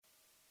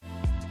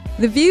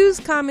The views,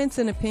 comments,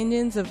 and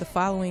opinions of the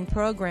following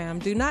program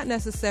do not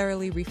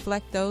necessarily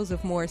reflect those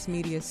of Morris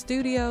Media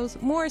Studios,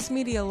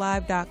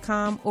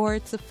 MorrisMediaLive.com, or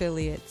its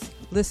affiliates.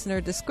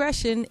 Listener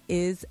discretion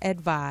is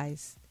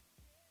advised.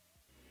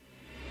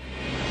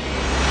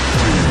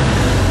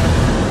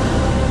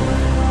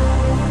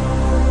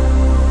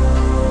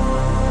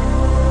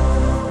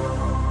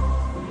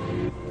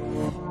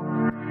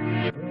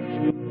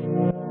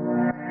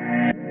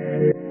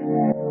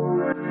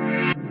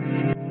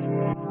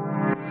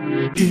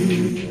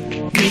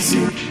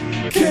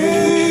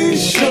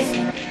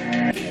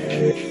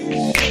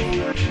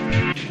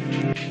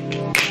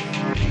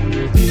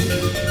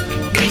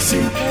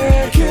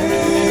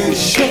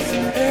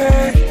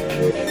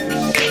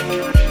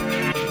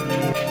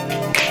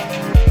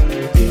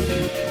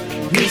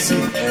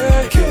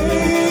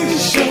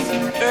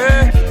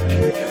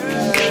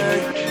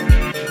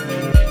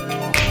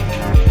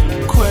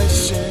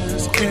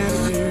 Questions,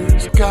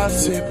 interviews,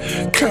 gossip,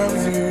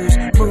 current news,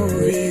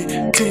 movie,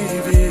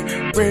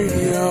 TV,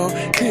 radio.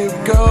 Here we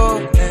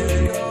go.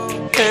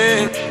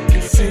 Hey,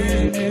 you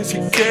see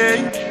Missy K.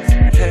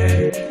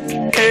 Hey,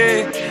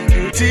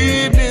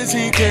 deep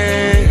Missy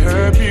K.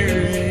 Her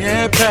beauty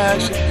and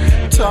passion.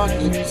 Talk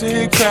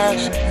music,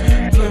 passion.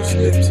 Loose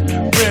lips,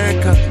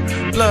 red cup,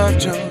 Love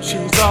Jones.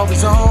 She's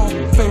always on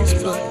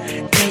Facebook,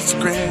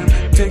 Instagram,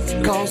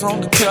 taking calls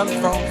on the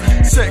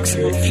telephone.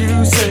 Sexy if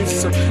you say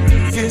so.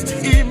 It's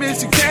the E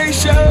Missy K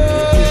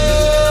Show.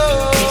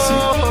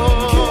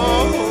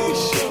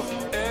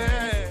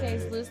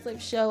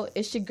 Show.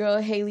 It's your girl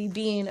Haley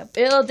B in the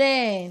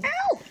building.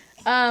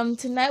 Ow!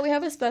 Tonight we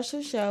have a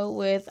special show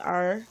with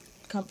our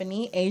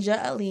company, Asia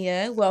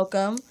Aliyah.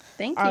 Welcome.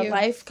 Thank our you. Our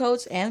life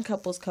coach and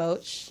couples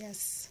coach.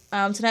 Yes.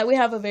 Tonight we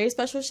have a very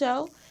special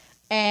show,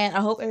 and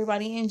I hope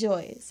everybody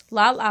enjoys.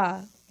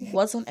 Lala,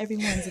 what's on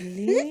everyone's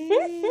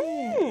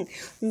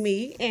list?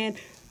 Me and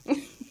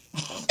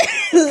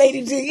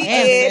Lady D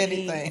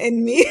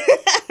and me.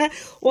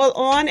 Well,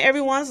 on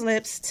everyone's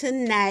lips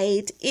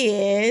tonight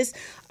is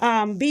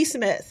B.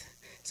 Smith.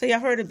 So y'all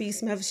heard of B.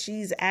 Smith.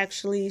 She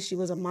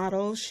was a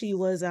model. She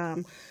was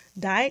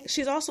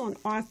she's also an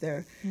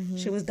author. Mm-hmm.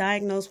 She was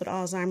diagnosed with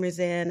Alzheimer's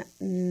in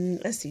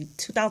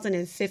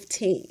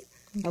 2015.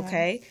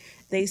 Okay.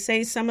 They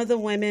say some of the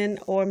women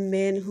or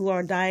men who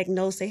are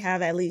diagnosed, they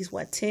have at least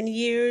 10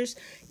 years,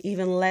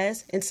 even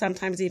less, and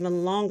sometimes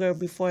even longer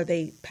before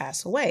they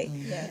pass away.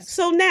 Yes.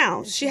 So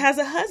now she has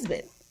a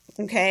husband.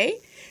 Okay.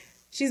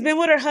 She's been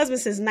with her husband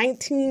since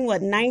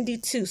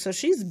 1992, so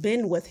she's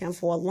been with him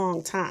for a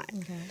long time.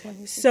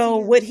 Okay. So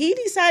what he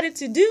decided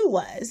to do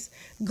was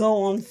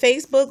go on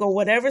Facebook or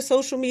whatever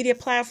social media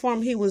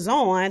platform he was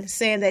on,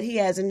 saying that he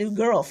has a new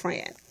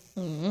girlfriend.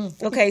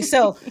 Mm-hmm. Okay,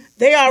 so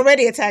they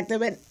already attacked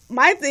him. And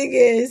my thing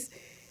is,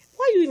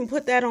 why you even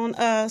put that on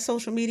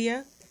social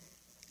media?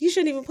 You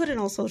shouldn't even put it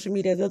on social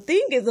media. The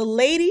thing is, the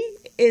lady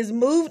is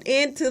moved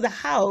into the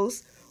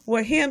house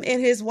where him and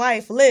his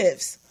wife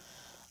lives.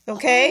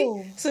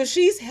 Okay, so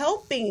she's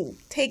helping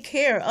take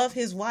care of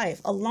his wife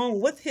along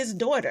with his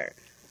daughter.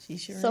 She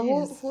sure is.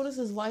 So who does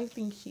his wife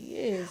think she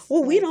is?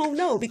 Well, we don't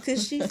know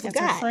because she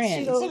forgot. Her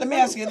friend. So let me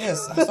ask you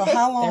this: so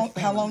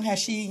how long has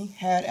she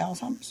had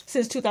Alzheimer's?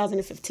 Since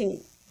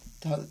 2015.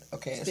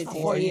 Okay, it's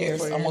 4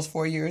 years, almost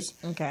 4 years.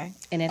 Okay,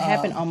 and it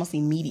happened almost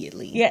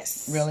immediately.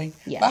 Yes, really.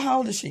 Yeah. But how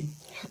old is she?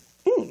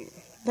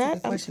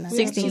 That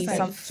 60.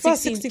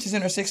 She's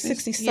in her 60s.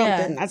 60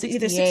 something. Yeah,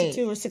 either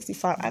 62 or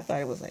 65. I thought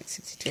it was like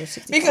 62 or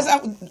 65. Because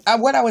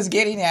what I was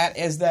getting at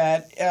is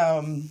that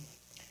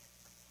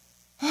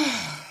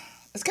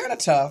it's kind of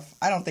tough.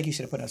 I don't think you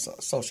should have put it on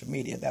social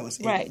media. That was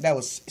right. That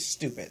was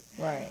stupid.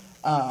 Right.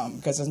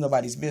 Because it's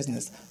nobody's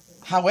business.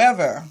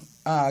 However,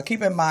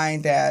 keep in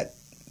mind that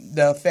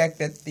the effect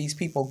that these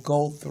people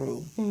go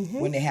through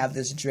when they have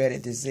this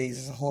dreaded disease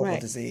is a horrible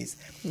disease.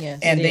 Yes,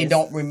 and they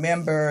don't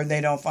remember,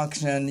 they don't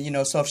function,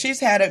 so if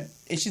she's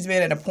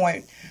been at a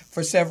point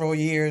for several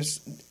years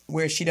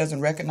where she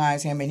doesn't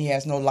recognize him and he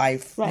has no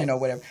life,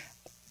 whatever,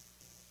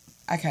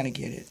 I kind of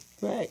get it.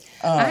 Right.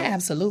 I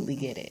absolutely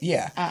get it.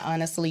 Yeah. I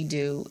honestly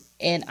do.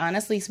 And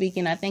honestly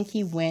speaking, I think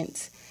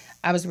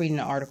I was reading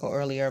an article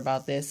earlier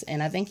about this,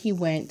 and I think he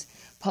went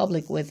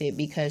public with it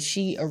because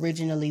she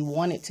originally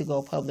wanted to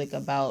go public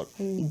about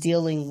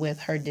dealing with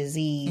her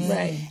disease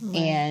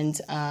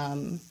and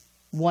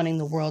wanting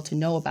the world to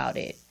know about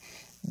it.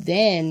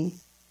 Then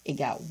it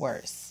got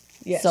worse.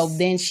 Yes. So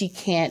then she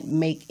can't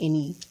make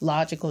any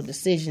logical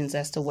decisions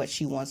as to what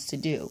she wants to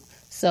do.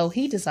 So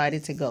he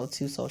decided to go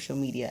to social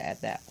media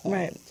at that point.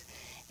 Right.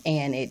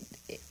 And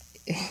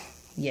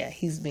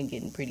he's been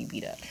getting pretty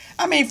beat up.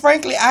 I mean,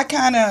 frankly, I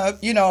kind of,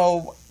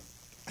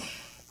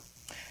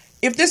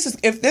 if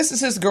this is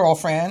his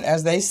girlfriend,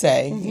 as they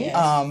say,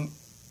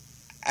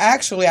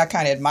 actually, I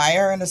kind of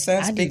admire her in a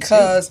sense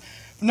because,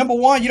 number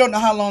one, you don't know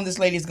how long this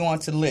lady's going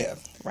to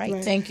live.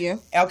 Right. Thank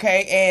you.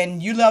 Okay,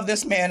 and you love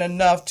this man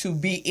enough to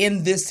be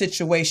in this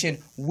situation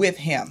with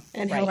him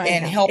And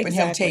helping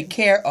him Exactly. take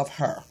care of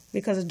her.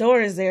 Because the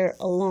door is there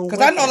along with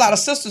Because I know a her. lot of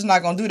sisters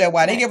not going to do that.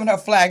 Why? They're giving her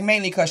flag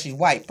mainly because she's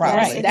white, probably.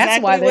 Right.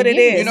 That's why what they're it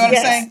is. You know what I'm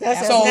Yes, saying?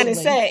 That's So- what I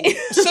was going to say.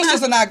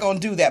 Sisters are not going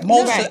to do that.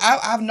 Most, Right.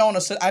 I've known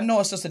I know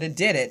a sister that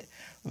did it,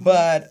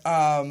 but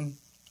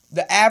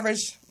the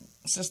average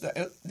sister,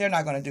 they're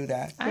not going to do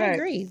that. I Right.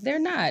 agree. They're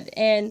not.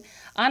 And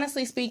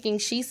honestly speaking,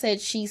 she said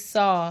she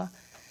saw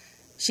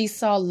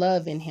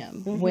love in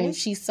him when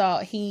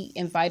he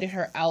invited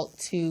her out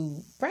to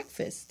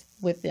breakfast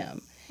with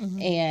them.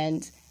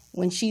 And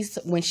when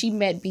she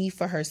met B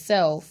for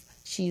herself,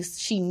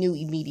 she knew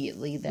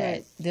immediately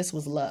that this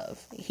was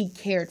love. He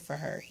cared for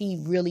her. He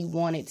really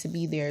wanted to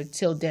be there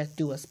till death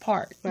do us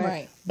part.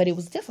 Right. But it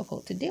was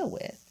difficult to deal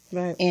with.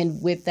 Right.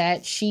 And with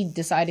that, she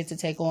decided to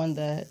take on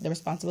the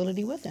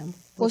responsibility with him.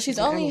 Well, she's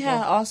only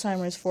had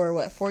Alzheimer's for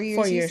what, 4 years?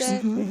 4 you years.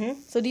 said?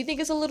 So do you think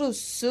it's a little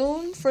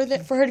soon for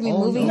her to be Oh,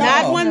 moving? no.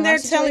 Not on when in they're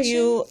that telling situation?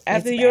 you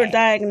after It's you're bad.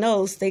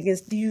 diagnosed,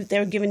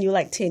 they're giving you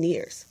like 10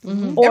 years. Or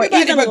Everybody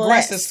even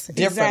progresses less.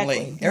 differently.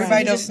 Exactly.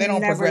 Everybody You does. just They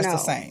don't never progress know. the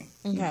same.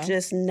 Okay. You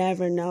just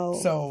never know.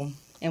 So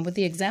And with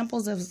the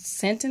examples of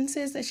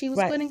sentences that she was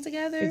Right. putting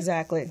together,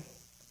 Exactly.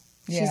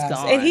 she's yeah.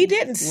 gone. And he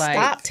didn't Like-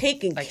 stop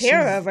taking like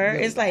care she's of her.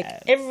 really It's like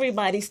bad.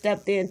 everybody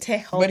stepped in to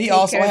help. But he take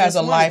also care of has this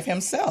a woman. life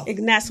himself.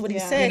 And that's what he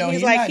said. You know, he's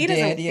he's like, not he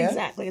doesn't dead yet.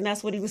 exactly, and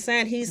that's what he was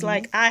saying. He's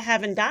like, I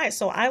haven't died,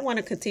 so I want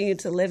to continue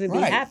to live and be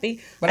Right. happy.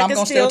 But I I'm can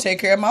going to still take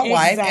care of my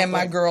wife, and my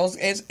Exactly. girls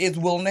is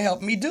willing to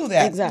help me do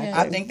that. Exactly.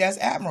 I think that's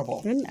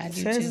admirable. And I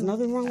do there's too.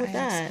 nothing wrong with I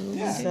that.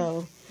 absolutely do.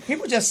 So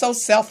People are just so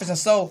selfish and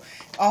so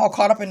all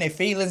caught up in their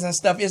feelings and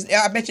stuff.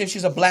 I bet you if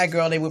she's a black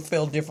girl, they would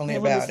feel differently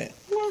about it.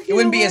 well, It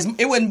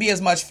wouldn't be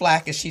as much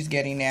flack as she's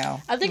getting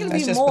now. I think it'd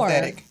That's be just more.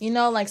 pathetic. You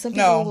know, like some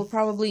people No. will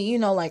probably,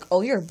 like,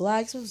 oh, you're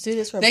black, so do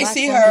this for a They black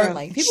see woman. her.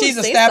 Like, people She's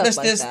say established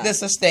stuff like this that.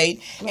 this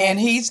estate, and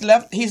he's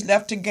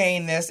left to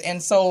gain this,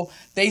 and so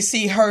they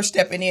see her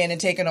stepping in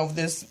and taking over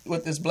this.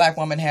 What this black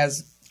woman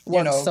has,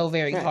 worked so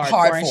very hard,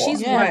 hard for her. And for.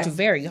 she's Yeah. worked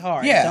very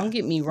hard. Yeah. Don't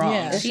get me wrong.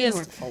 Yeah. She She has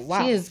worked for a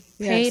while. she has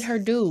paid Yes. her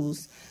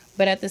dues,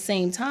 but at the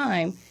same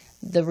time,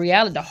 the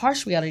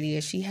harsh reality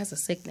is she has a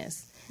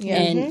sickness. Yeah.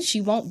 And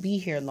she won't be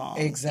here long.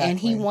 Exactly. And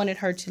he wanted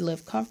her to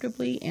live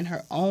comfortably in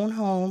her own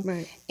home.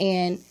 Right.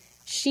 And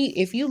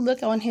if you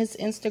look on his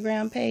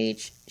Instagram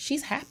page,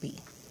 she's happy.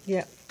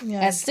 yeah,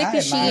 Yeah. As sick I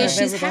as she admire is,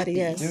 she's everybody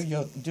happy. is.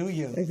 Do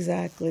you?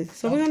 exactly.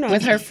 So we don't know.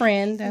 With her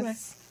friend,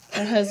 that's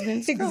her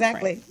husband's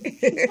exactly.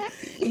 girlfriend.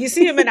 You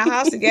see them in the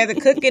house together,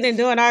 cooking and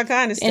doing all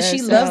kind of stuff. And she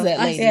so- loves that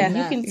lady. Yeah.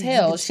 You can You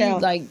tell.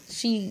 can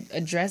She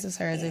addresses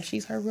her as if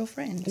she's her real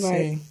friend.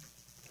 Right.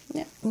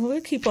 See? Well,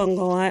 we'll keep on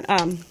going.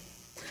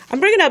 I'm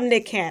bringing up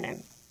Nick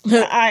Cannon.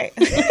 I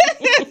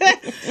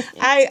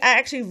I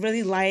actually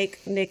really like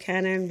Nick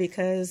Cannon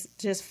because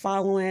just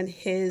following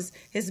his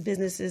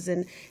businesses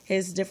and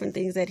his different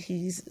things that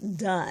he's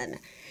done,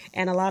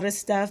 and a lot of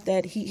stuff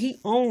that he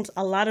owns.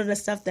 A lot of the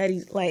stuff that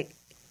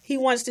he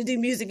wants to do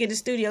music in the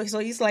studio. So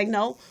he's like,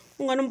 no,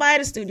 I'm going to buy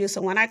the studio.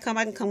 So when I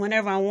can come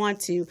whenever I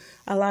want to.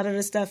 A lot of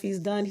the stuff he's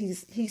done,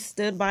 he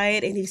stood by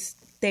it, and he's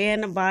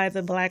stand by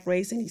the black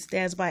race, and he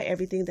stands by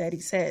everything that he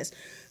says.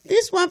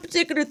 This one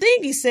particular thing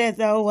he said,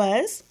 though,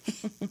 was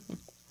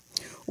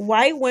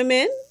white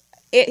women,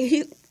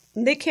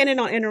 Nick Cannon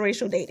on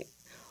interracial dating.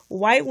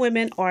 White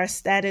women are a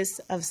status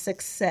of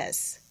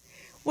success,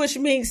 which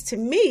means to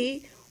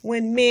me,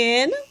 when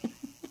men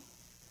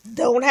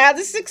don't have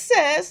the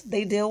success,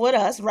 they deal with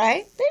us,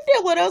 right? They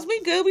deal with us.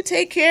 We good. We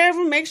take care of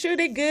them, make sure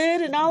they're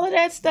good and all of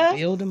that stuff.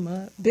 Build them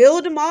up.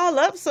 Build them all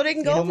up so they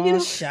can Get go, them all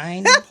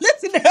shiny.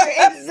 Listen to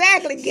her.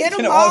 Exactly. Get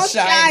them all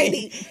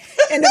shiny.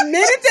 And the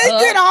minute they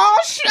get all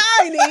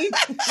shiny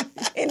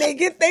and they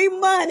get their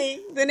money,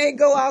 then they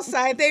go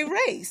outside their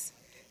race.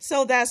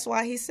 So that's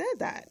why he said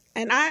that.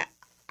 And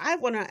I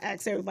want to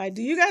ask everybody,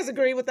 do you guys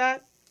agree with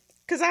that?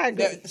 Because I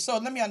agree. So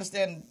let me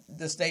understand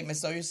the statement.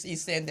 So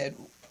he's saying that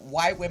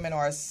white women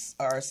are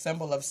a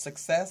symbol of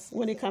success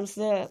When it comes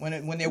to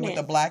when they're with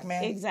a black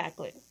man.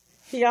 Exactly.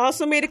 He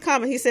also made a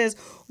comment. He says,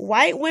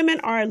 white women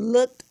are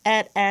looked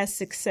at as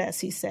success,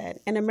 he said.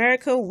 In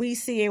America, we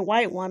see a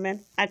white woman.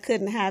 I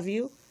couldn't have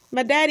you.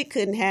 My daddy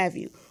couldn't have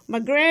you. My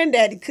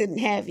granddaddy couldn't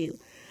have you.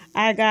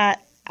 I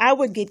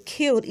would get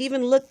killed,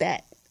 even looked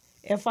at.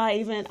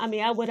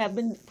 I would have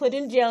been put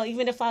in jail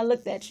even if I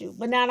looked at you.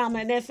 But now I'm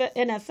an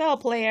NFL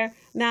player.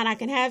 Now I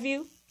can have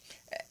you.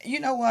 You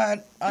know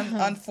what?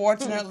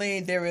 Unfortunately,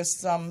 there is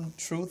some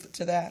truth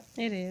to that.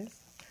 It is.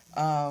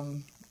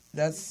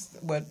 That's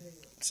what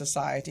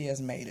society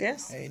has made it.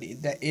 Yes.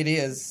 It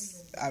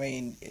is. I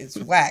mean, it's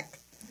whack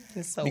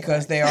It's so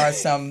because whack. there are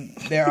some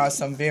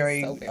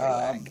very, So very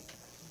whack.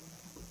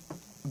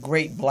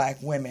 great black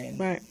women.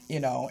 Right. You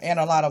know, and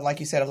a lot of, like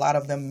you said, a lot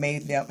of them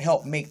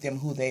help make them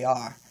who they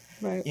are.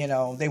 Right. You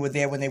know, they were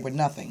there when they were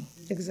nothing.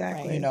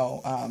 Exactly. You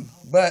know,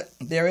 but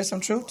there is some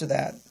truth to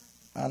that.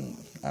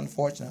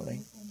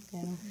 Unfortunately.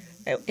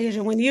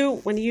 Asia, when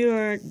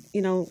you're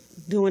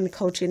doing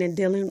coaching and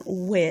dealing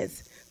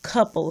with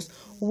couples,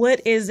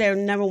 what is their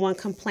number one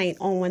complaint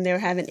on when they're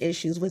having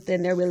issues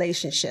within their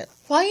relationship?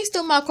 Why you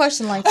still my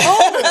question like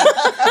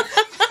that?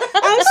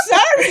 I'm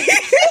sorry.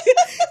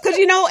 Because,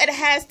 it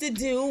has to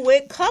do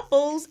with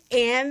couples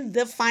and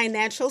the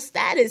financial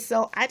status.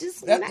 So I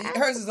just want to ask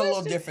hers is the a little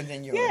question. different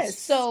than yours. Yes.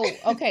 So,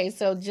 okay,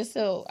 so just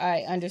so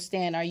I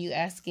understand, are you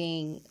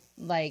asking,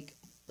 like,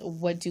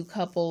 what do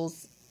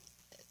couples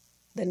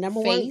The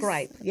number face? one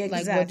gripe. Yeah,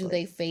 Like, exactly. what do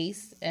they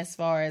face as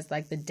far as,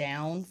 like, the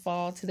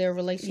downfall to their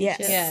relationship?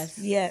 Yes.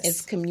 Yes.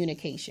 It's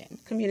communication.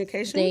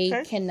 Communication. They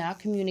okay. cannot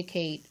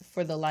communicate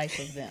for the life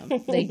of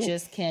them. They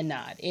just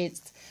cannot.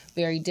 It's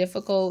very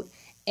difficult.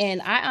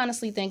 And I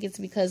honestly think it's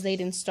because they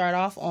didn't start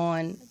off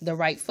on the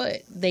right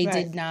foot. They Right.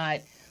 did not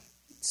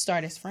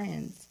start as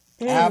friends.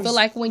 I Abs- feel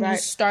like when you Right.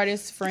 start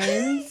as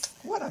friends,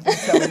 What are you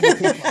telling you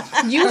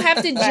people? you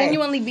have to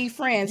genuinely be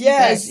friends.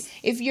 Yes. Because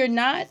if you're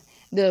not,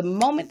 the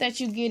moment that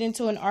you get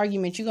into an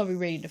argument, you're gonna be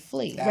ready to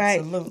flee. Right.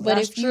 Absolutely. But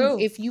That's if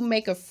true. you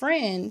make a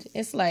friend,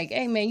 it's like,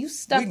 hey man, you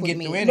stuck We can with get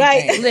me. through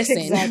anything. Right. Listen,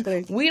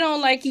 Exactly. we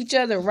don't like each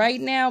other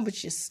right now,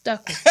 but you're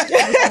stuck with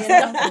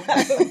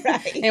me.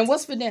 Right. And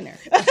what's for dinner?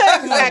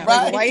 Exactly.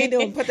 Right. Why you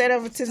doing? Put that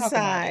over to the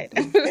side.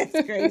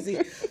 That's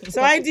crazy.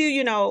 So I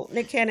do,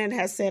 Nick Cannon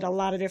has said a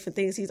lot of different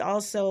things. He's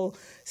also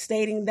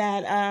stating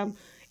that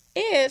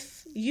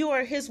if you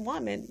are his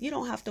woman, you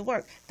don't have to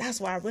work.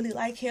 That's why I really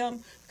like him,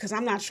 because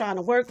I'm not trying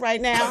to work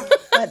right now.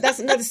 But that's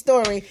another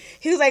story.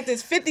 He was like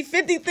this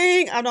 50-50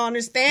 thing. I don't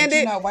understand But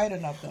it. you're not white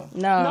enough, though.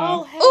 No,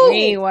 No.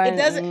 hey, it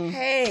doesn't.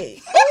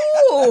 Hey,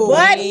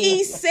 what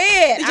he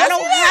said. I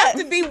don't have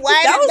to be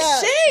white That was enough.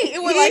 shade.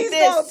 It was like He's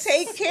this. gonna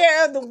take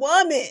care of the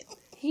woman.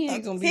 He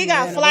ain't gonna be. He got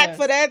none of flack us.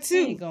 for that He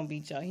too. ain't gonna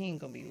beat y'all. He ain't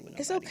gonna be with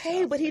It's nobody, okay,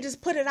 y'all. but he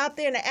just put it out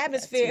there in the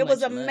atmosphere. too It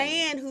was a much money.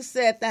 man who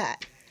said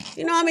that.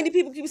 You know how many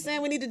people keep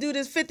saying we need to do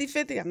this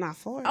 50-50? I'm not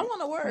for it. I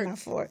want to work. I'm not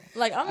for it.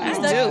 Like I'm I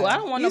just do. like, I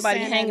don't want You nobody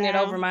saying hanging that it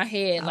now. over my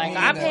head. Like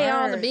don't I either. pay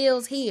all the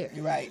bills here.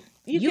 You're right.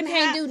 You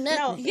can't do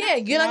nothing. No, yeah,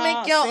 you gotta no,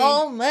 make your see,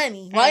 own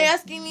money. Why you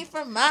asking me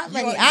for my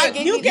money? I'll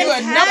give you you can You this.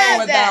 are have nothing that.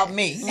 without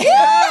me.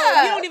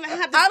 Yeah. You don't even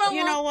have to. I don't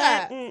you know want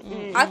what?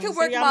 that. I can See,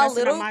 work y'all my messing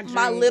little up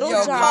my dream. little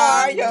Your job.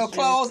 car, your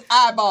clothes,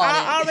 I bought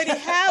it. I already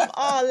have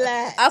all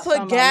that. I put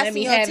Come on, gas let in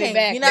me your have it tank.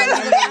 back. You're not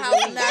leaving that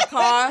house in that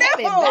car.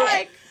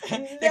 Here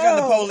comes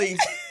the police.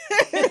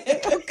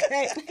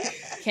 Okay.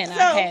 Can So,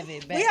 I have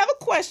it back? we have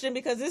a question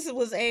because this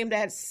was aimed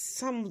at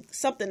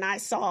something I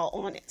saw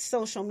on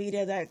social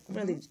media that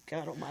really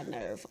got on my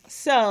nerve.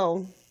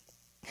 So,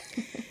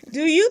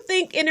 do you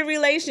think in a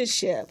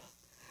relationship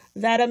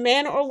that a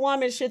man or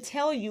woman should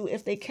tell you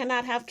if they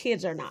cannot have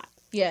kids or not?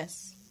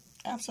 Yes.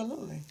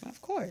 Absolutely.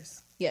 Of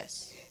course.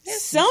 Yes.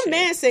 Some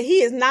man said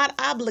he is not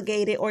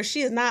obligated or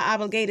she is not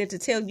obligated to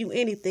tell you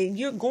anything.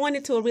 You're going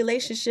into a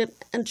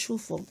relationship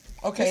untruthful.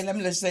 Okay, let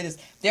me just say this.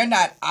 They're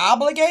not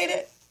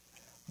obligated,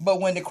 but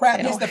when the crap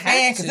They hits the don't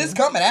fan, have because to. it's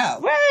coming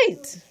out.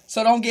 Right.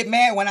 So don't get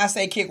mad when I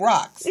say kick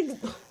rocks. They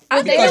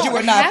Because don't you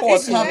were not have to.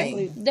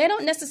 forthcoming. They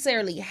don't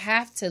necessarily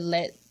have to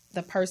let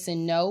the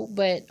person know,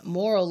 but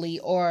morally,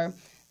 or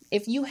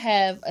if you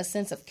have a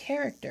sense of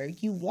character,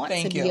 you want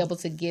Thank to you. be able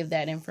to give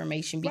that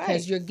information because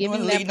Right. you're giving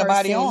wouldn't that lead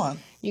nobody person on.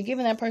 you're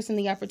giving that person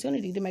the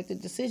opportunity to make the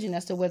decision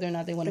as to whether or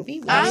not they want to be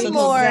with I'm you.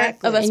 Absolutely. more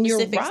Exactly. of a And you're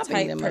specific robbing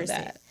type them of person.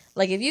 that.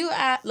 Like if you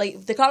like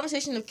if the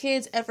conversation of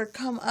kids ever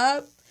come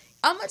up,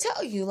 I'm gonna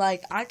tell you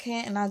like I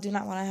can't and I do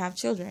not want to have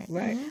children.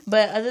 Right.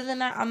 But other than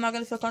that, I'm not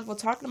gonna feel comfortable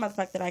talking about the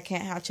fact that I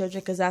can't have children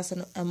because that's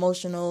an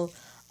emotional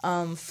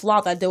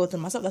flaw that I deal with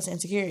in myself. That's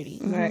insecurity.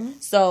 Right.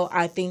 So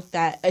I think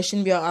that it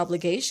shouldn't be an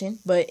obligation,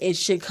 but it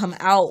should come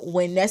out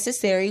when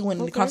necessary when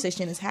the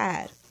conversation is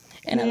had.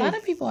 And a lot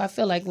of people, I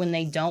feel like when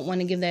they don't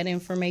want to give that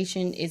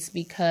information, it's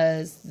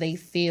because they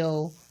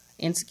feel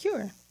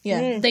insecure.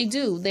 Yeah. They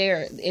do.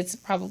 It's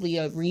probably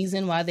a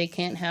reason why they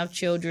can't have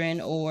children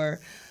or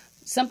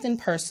something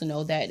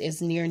personal that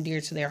is near and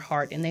dear to their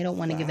heart, and they don't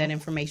want to give that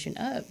information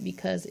up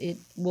because it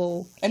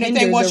will. And they hinder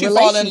think once the you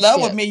fall in love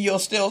with relationship.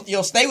 me,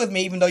 you'll stay with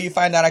me even though you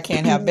find out I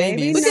can't have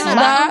babies. Maybe not.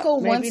 My uncle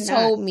Maybe once not.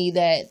 told me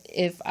that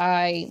if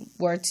I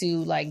were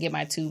to like get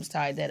my tubes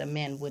tied, that a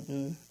man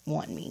wouldn't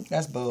want me.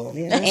 That's bull.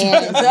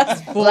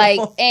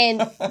 And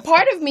and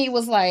part of me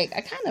was like,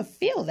 I kind of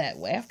feel that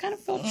way. I kind of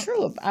feel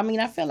true. I mean,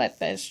 I feel like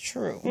that's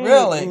true.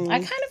 Really? I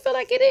kind of feel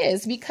like it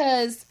is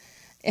because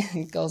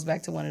it goes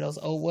back to one of those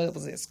old, what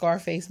was it,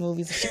 Scarface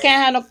movies. She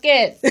can't have no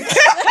kids. You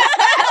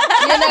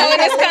know,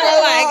 and it's kind of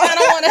like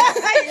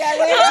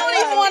I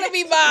don't even want to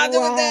be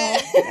bothered with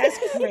that.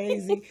 That's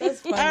crazy. That's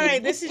funny. All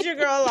right, this is your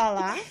girl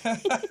Lala.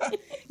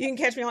 You can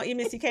catch me on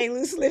EMCK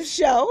Loose Lift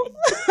Show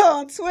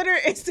on Twitter,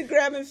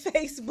 Instagram, and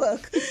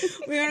Facebook.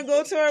 We're gonna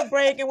go to our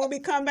break, and when we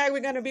come back, we're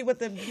gonna be with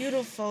the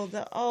beautiful,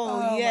 Oh,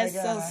 my yes,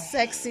 so God.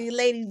 sexy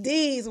Lady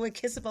D's with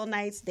Kissable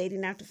Nights,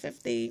 Dating After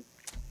 50.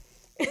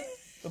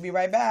 We'll be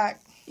right back.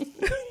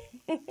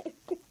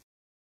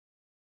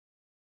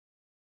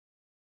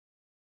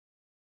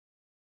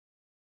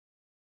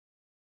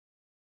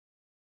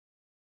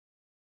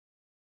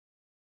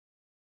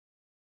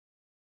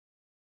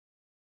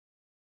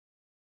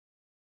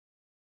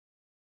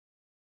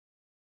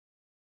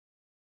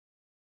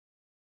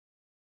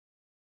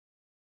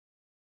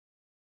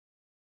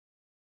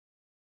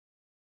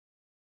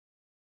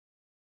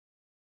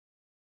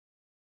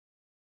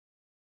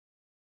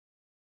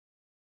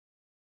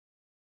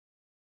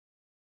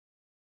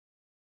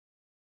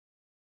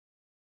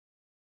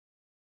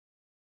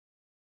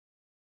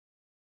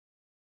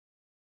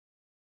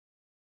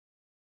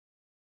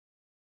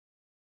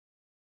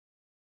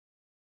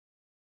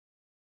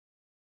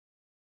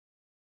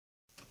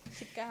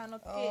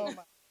 Oh,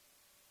 my.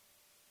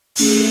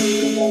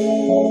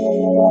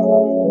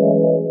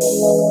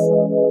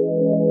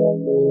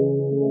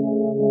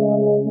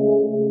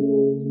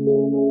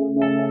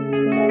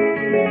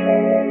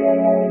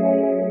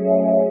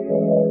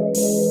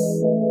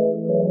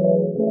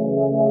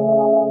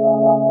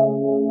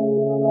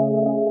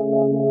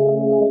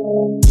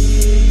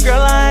 Girl,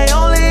 I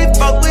only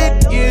fuck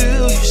with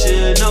you. You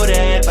should know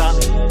that about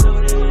me.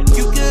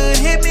 You could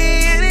hit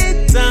me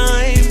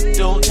anytime.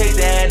 Don't take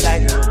that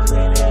lightly.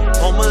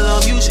 Home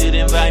alone, you should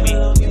invite me.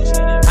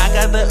 I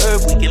got the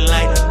herb, we can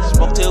light it.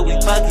 Smoke till we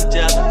fuck each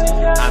other.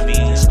 I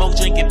mean, smoke,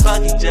 drink, and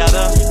fuck each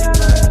other.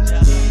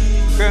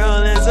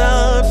 Girl, it's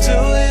up to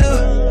you.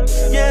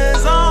 Yeah,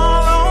 it's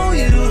all on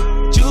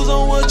you. Choose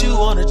on what you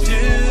wanna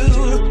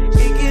do.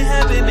 Make it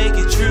happen, make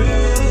it true.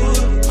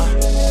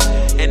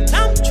 And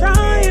I'm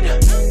trying to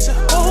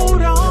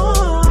hold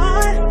on.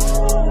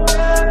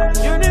 I'm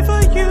yearning for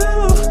you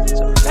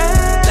so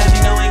bad. Let me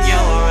know when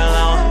you're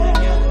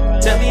alone.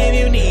 Tell me if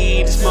you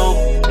need to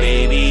smoke,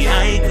 baby.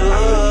 I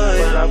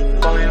could.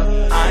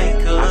 I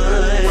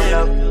could.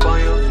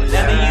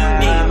 Whenever you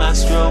need my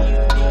stroke,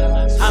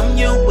 I'm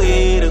your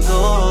way to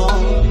go.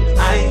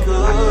 I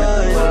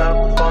could.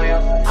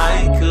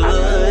 I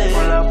could.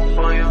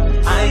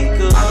 I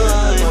could.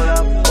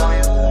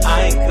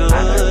 I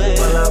could.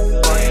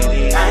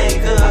 Baby, I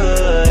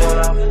could.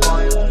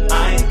 I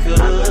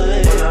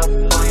could.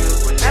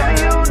 Whenever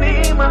you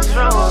need my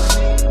stroke,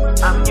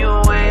 I'm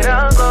your way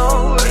to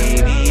go.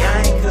 Baby, I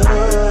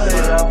could.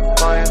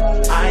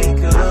 I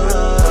could.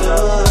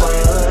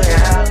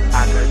 Yeah, I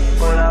could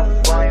pull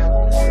up on you.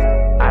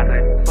 I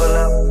could pull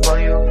up on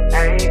you.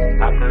 Hey,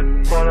 I could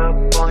pull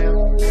up on you.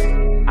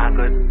 I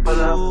could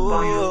pull up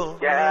on you.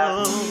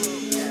 Yeah.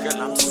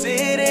 Girl, I'm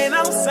sitting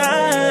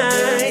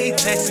outside,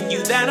 texting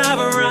you that I've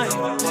arrived.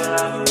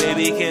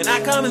 Baby, can I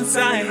come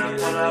inside?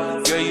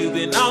 Girl, you've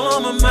been all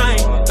on my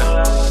mind.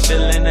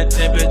 Feeling the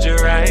temperature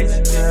rise.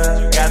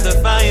 Got the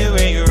fire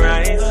in your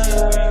eyes.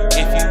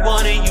 If you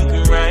want it, you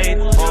can ride.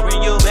 Or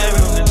in your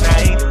bedroom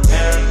tonight.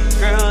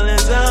 Girl,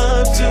 it's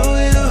up to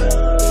you.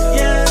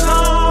 Yeah, it's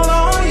all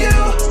on you.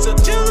 So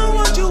tell me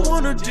what you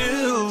wanna do.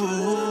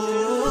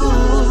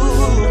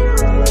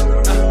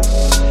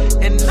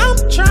 And I'm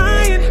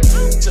trying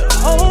to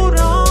hold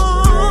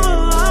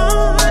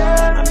on.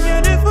 I'm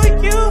yearning for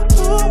you.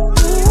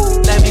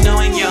 Let me know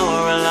when you're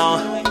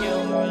alone.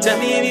 Tell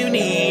me if you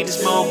need to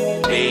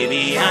smoke,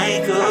 baby.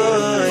 I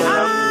could.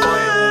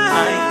 I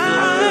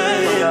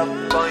could.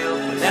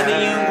 Whenever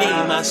you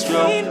need my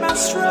stroke,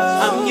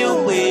 I'm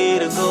your way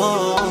to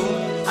go.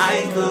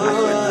 I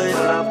could. I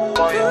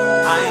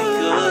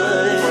could.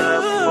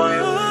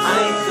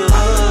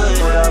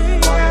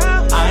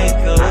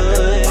 I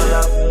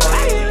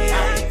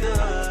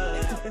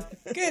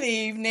could. Good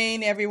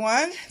evening,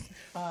 everyone.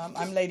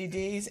 I'm Lady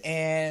D's,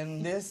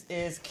 and this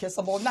is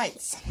Kissable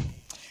Nights.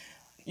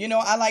 You know,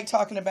 I like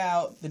talking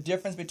about the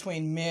difference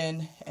between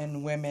men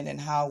and women and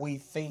how we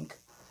think.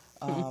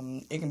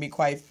 It can be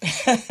quite,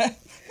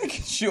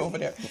 shoot over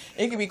there.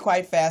 It can be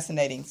quite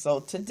fascinating. So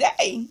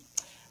today,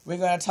 we're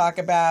going to talk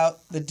about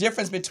the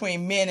difference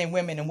between men and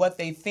women and what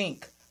they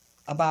think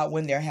about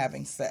when they're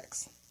having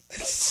sex.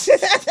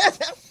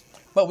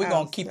 But we're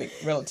going to keep it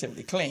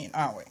relatively clean,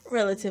 aren't we?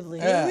 Relatively.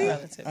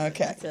 Relatively.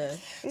 Okay.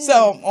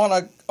 So on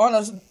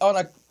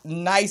a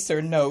nicer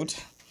note,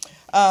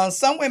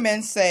 some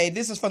women say,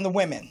 this is from the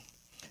women.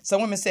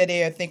 Some women say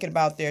they are thinking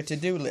about their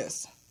to-do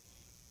list.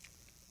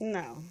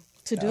 No.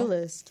 To-do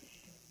list.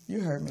 You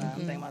heard me.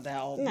 I'm thinking about that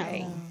all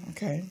day.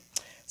 Okay.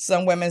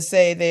 Some women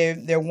say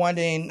they're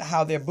wondering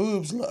how their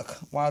boobs look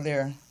while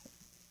they're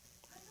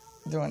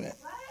doing it.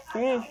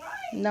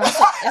 No,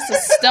 it's a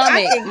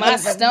stomach. My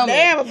stomach.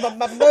 Damn about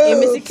my boobs. Hey,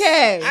 Mr.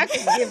 Cash. I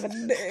can give a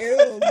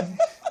damn.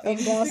 I'm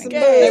going some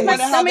They boobs.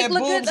 wonder how stomach their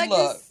look good boobs like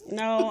look.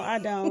 No, I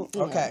don't.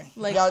 Okay.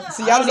 Like- y'all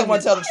don't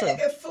want to tell the truth.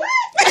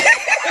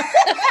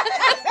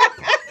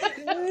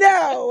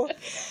 No.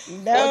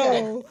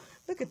 Okay.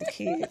 Look at the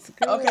kids.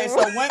 Girl. Okay,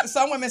 so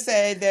some women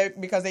say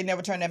that because they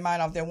never turn their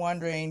mind off, they're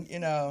wondering,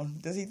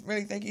 does he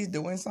really think he's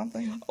doing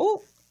something?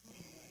 Oh,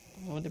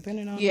 Well,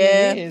 depending on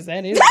Yeah. who it is,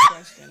 that is the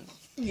question.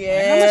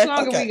 Yeah. How much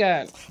longer Okay. we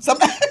got?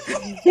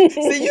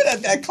 See, you're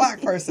that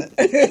clock person.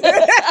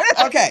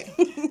 Okay.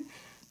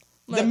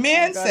 The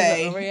men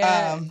say,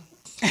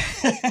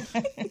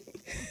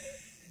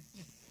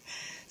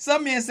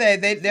 some men say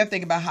they're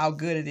thinking about how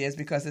good it is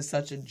because it's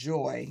such a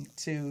joy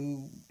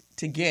to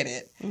get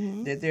it,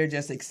 that they're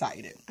just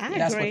excited.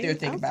 That's what agree. they're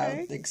thinking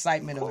about, the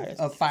excitement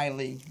of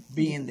finally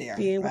being there.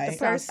 being right? with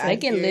the person. They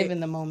can live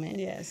in the moment.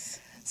 Yes.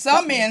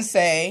 Some men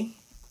say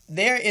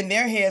they're in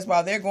their heads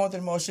while they're going through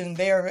the motion,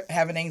 they're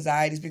having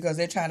anxieties because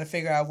they're trying to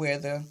figure out where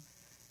the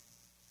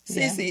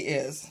CC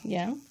is,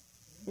 Yeah,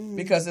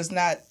 because it's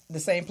not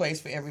the same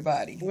place for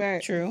everybody.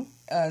 Right. true.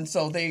 And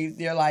so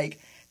they're like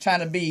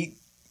trying to be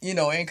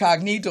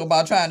incognito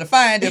about trying to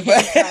find it,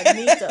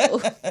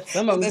 but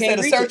Some of them they say can't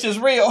the reach search it. is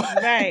real.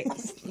 Right.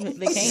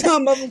 They can't.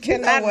 Some of them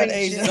cannot what reach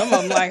Asia. it. Some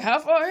of them like, how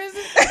far is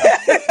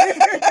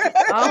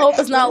it? I hope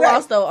it's not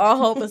lost, though. I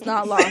hope it's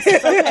not lost.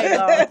 It's okay,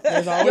 though.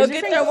 There's always You'll a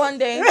get chance. there one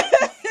day.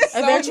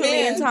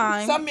 Eventually, in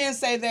time. Some men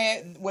say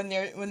that when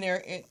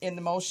they're in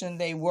the motion,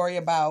 they worry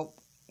about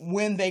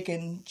when they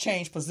can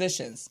change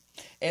positions,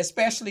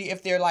 especially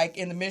if they're like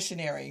in the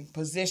missionary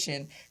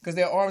position, because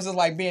their arms are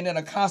like being in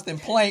a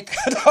constant plank.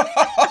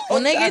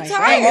 When they get Their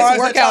tired, arms This are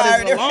workout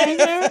tired. is a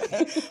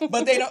long time.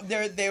 But they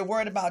don't. They're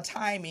worried about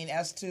timing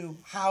as to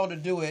how to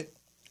do it.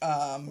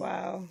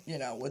 Wow.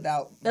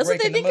 Without that's what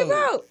they breaking think the mood.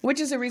 about. Which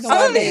is the reason I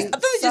why thought they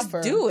just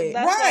suffer. do it.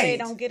 That's why they Right.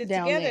 don't get it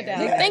Down together there. down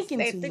They're there. thinking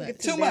They too think much.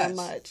 it's Too damn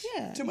much. much.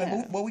 Yeah. Too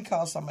much. What we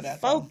call some of that?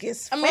 though?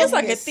 Focus. I mean, it's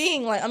like a focus.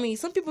 thing. Like, I mean,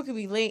 some people could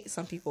be laid.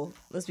 Some people,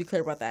 let's be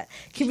clear about that,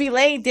 can be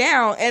laid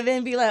down and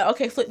then be like,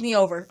 "Okay, flip me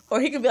over," or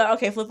he could be like,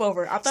 "Okay, flip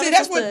over." I thought See, it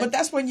that's was what, but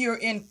that's when you're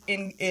in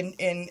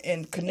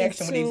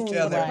connection with In tune each with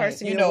other. the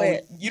person You you're know,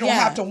 with. you don't Yeah.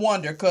 have to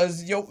wonder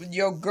because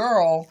your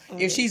girl,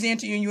 if she's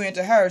into you and you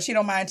into her, she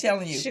don't mind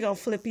telling you, She gonna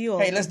flip you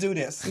over. "Hey, let's do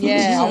this."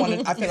 Yeah.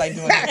 I feel like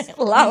doing this.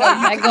 La, la.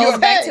 That goes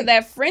back to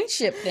that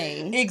friendship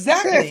thing.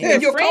 Exactly.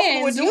 And you're comfortable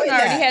Friends, with you doing done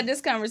already that. had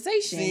this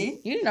conversation. See?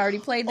 You done already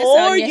played this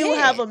out Or in your you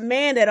head. have a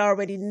man that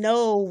already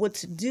know what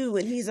to do,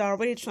 and he's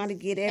already trying to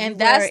get everywhere. And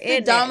that's the in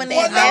it. dominant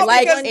Well, no, I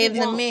like because in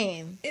you the want-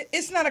 men.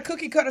 It's not a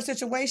cookie cutter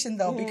situation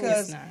though,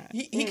 because It's not.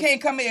 he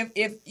can't come in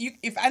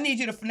if I need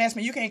you to finesse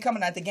me, you can't come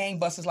in at the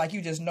gangbusters like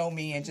you just know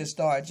me and just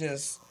start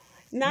just.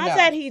 Not No,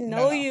 that he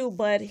know no. you,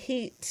 but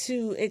he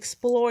to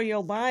explore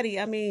your body.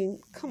 I mean,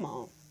 come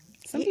on.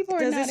 Some people are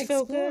Does not this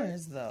feel good?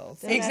 explorers, though.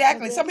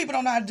 Exactly. Some people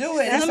don't know how to do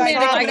it. Some It's men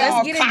are like,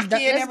 all let's get cocky it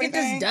done. and Let's get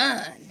this everything. done.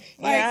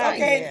 Like, Yeah,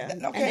 okay,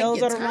 yeah. okay. And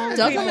those are the wrong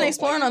Don't people. come and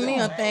exploring on me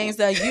on things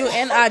that you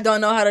and I don't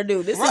know how to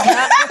do. This is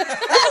not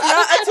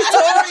a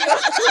tutorial.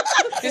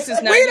 This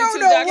is not We don't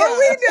know what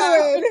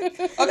we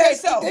doing. Okay,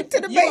 so stick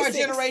to the you are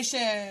basics.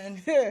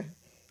 generation.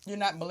 You're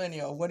not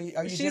millennial. What are you?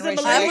 Are you She's a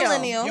generation millennial. X? I'm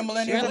millennial. You're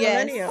millennial. She's a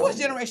Yes. millennial. Who's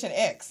generation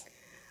X?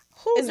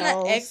 Who It's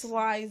knows? not X,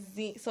 Y,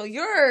 Z. So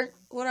you're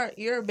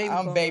you're a baby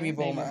I'm boomer. baby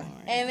boomer.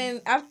 And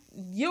then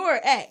you're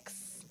X.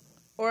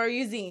 Or are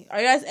you Z? Are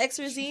you guys X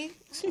or Z?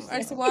 Or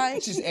X, Y?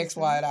 She's X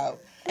Y'd out.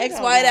 X,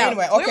 Y'd out.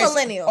 Anyway, okay. We're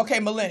millennial. Okay,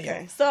 millennial.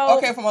 Okay. So-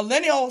 okay, from a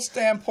millennial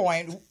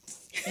standpoint,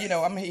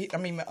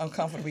 I'm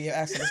uncomfortable with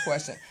asking this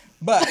question.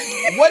 But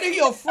what do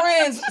your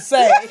friends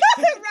say?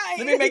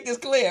 Let me make this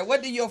clear.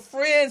 What do your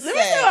friends Let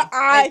me say say what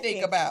I they think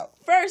think. about?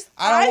 First,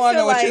 I don't want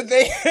to know feel what you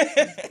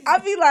like- think.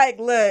 I'd be like,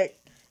 look,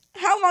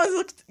 how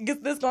long is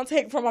this going to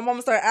take for my mom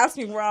to start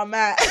asking me where I'm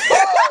at?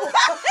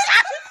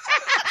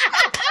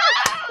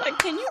 Like,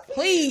 can you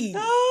please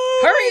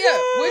Oh, hurry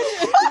up?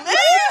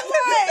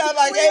 Sound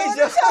like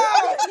Asia.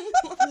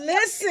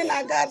 Listen,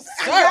 I got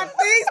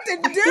things to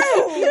do.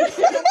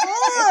 Come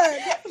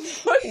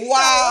on.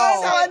 Wow.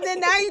 So and then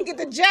now you get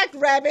the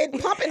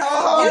jackrabbit pumping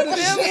all You hard.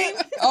 feel me?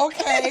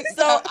 Okay.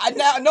 So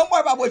now no more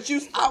about what you.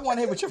 I want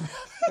to hear what you.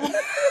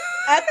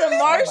 At the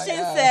Martian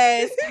God.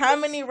 says, how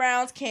many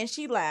rounds can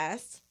she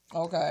last?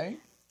 Okay.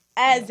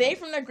 As Zay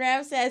from the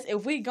Gram says,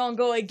 if we gonna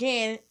go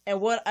again, and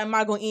what am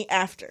I gonna eat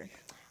after?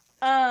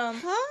 Huh?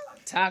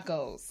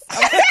 Tacos.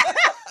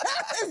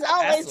 It's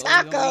always That's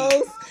what we gonna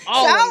tacos.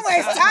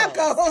 Always It's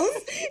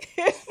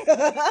always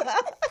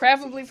tacos.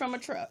 Preferably from a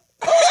truck.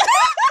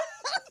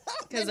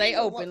 Because they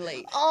open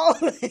late.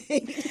 Always.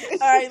 All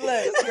right,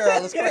 look. This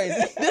girl is crazy.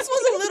 This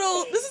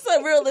is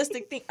a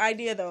realistic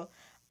idea though.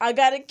 I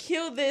gotta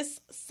kill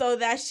this so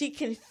that she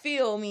can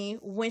feel me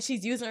when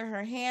she's using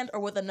her hand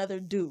or with another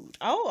dude.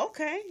 Oh,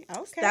 okay.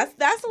 Okay. That's a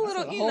That's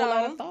little, a you whole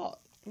lot know. of thought.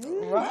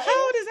 Right.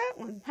 How old is that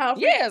one? How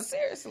Yeah,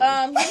 seriously.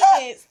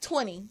 he is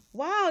 20.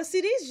 Wow.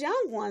 See these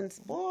young ones,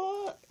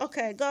 boy.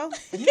 Okay, go.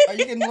 Are you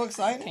getting more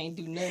excited? Can't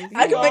do nothing.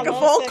 I can make a love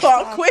phone sex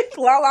call talk. quick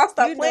while I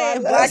stop You know I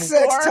playing love Black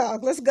sex Star.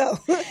 talk. Let's go.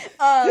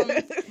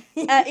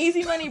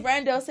 Easy Money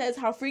Brando says,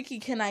 how freaky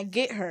can I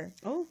get her?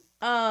 Oh.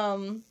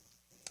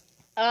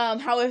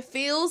 How it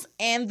feels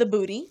and the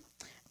booty.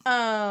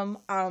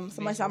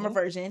 Somebody said I'm a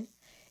virgin.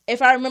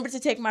 If I remember to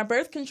take my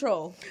birth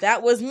control,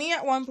 that was me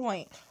at one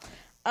point.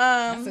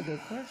 That's a good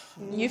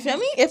question. You feel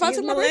me? If I These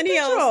took my birth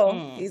millennials.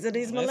 control, These are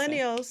these Listen.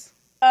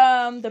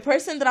 millennials. the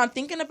person that I'm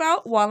thinking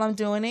about while I'm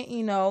doing it,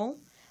 you know,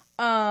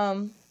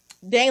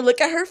 they ain't look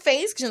at her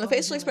face because the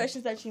facial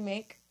expressions that you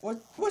make. What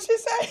she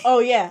say? Oh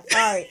yeah,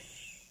 all right.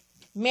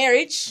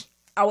 Marriage.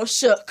 I was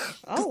shook.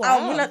 Oh,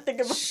 wow. I'm not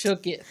thinking about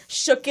Shook it.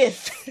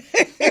 shooketh.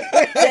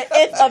 The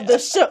it of the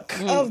shook.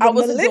 Of I the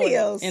wasn't doing it.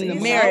 millennials. In the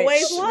There's marriage.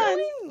 always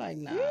one. Like,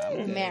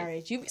 nah.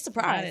 Marriage. You'd be I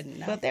surprised. did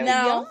not. But they're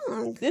Now,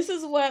 young. this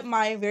is what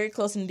my very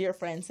close and dear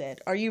friend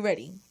said. Are you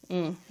ready?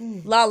 Mm.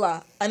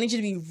 Lala, I need you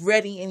to be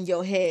ready in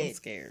your I'm head.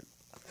 scared.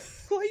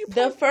 Who are you?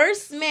 The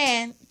first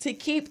man to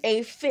keep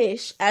a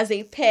fish as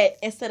a pet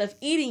instead of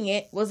eating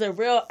it was a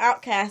real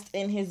outcast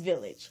in his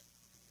village.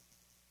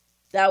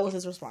 That was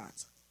his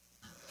response.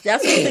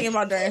 That's what he's thinking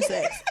about during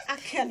sex. I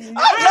cannot. I'm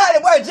glad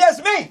it wasn't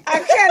just me. I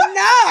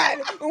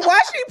cannot. Why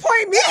should he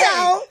point me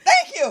out?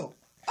 Thank you.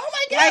 Oh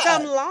my Like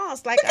God. I'm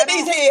lost. Like Look I at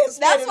these don't. heads.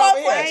 That's standing why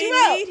over I here. you I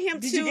out. need him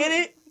Did to you get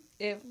it?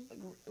 If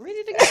read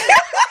it again.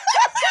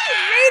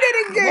 read it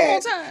The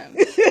whole time.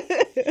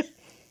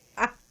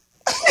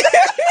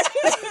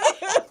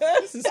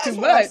 This is too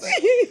much.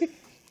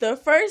 The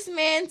first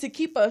man to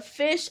keep a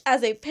fish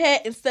as a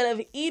pet instead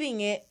of eating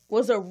it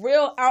was a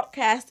real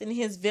outcast in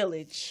his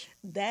village.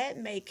 That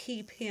may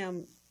keep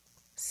him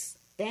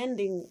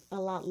standing a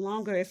lot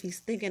longer if he's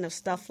thinking of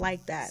stuff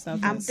like that.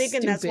 Something I'm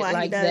thinking that's stupid why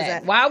like he does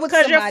that. Why would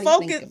Because your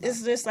somebody think focus about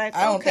is just like,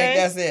 I don't okay,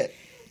 think that's it.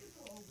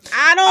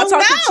 I I don't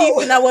talked to Chief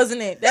know. and that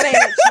wasn't it. That ain't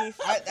it, Chief.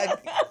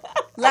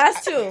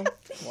 Last two.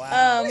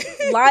 Wow.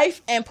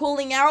 Life and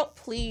pulling out.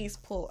 Please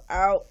pull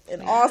out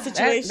in all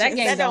situations. that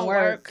game That don't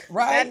work.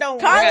 Right. That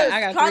don't Condoms, work. I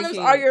got 3 condoms kids.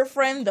 are your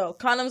friend, though.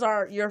 Condoms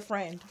are your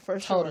friend, for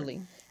sure.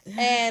 Totally.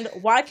 And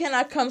why can't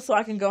I come so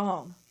I can go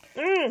home?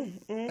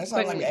 That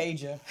sounds like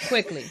Asia.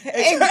 Quickly.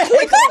 I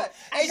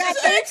got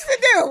things to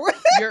do.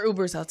 Your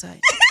Uber's outside.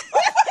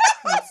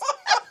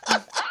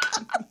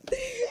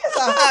 It's a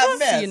hot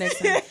mess. See you next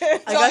time.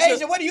 So, got you.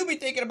 Asia, what do you be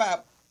thinking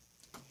about?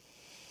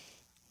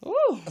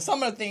 Ooh.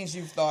 Some of the things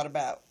you've thought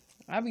about.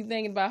 I be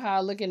thinking about how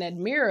I look in that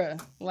mirror.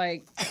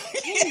 Like,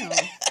 damn.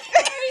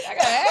 I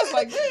got ass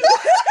like this.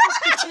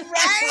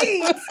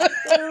 Right.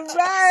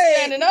 Right.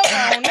 Standing up,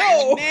 I don't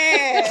know.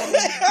 Man.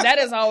 That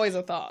is always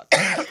a thought.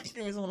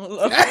 Give me some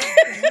love.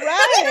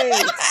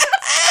 Right.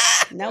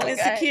 No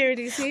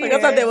insecurities here. Like,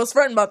 I thought they was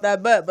fretting about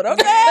that butt, but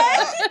okay.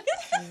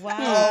 Wow.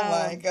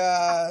 Oh my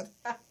God.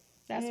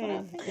 That's what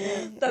I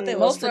think. Thought they was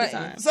Most of the fretting.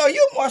 time. So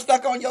you more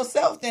stuck on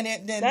yourself than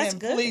That's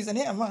good. pleasing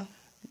him, huh?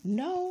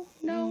 No.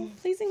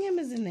 Pleasing him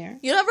is in there.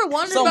 You never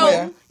wondered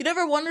Somewhere.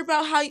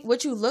 about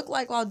what you look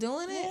like while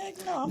doing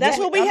it? No, That's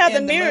what we I'm have the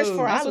in mirrors mood.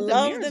 for. That's I what the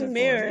love mirrors the are for,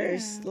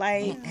 mirrors.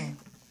 Like,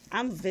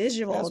 I'm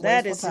visual. That's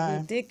That wasteful is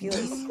time.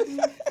 ridiculous.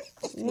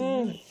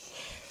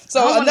 So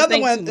I don't wanna another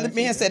think one, too the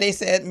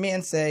much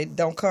men say,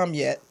 don't come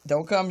yet.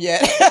 Don't come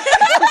yet.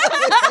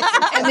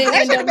 And then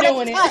end up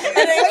doing it.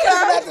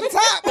 At the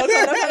top.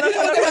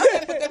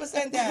 But they were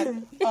saying that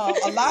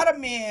a lot of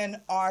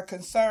men are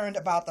concerned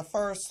about the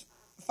first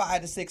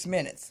 5 to 6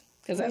 minutes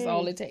Because that's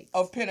all it takes.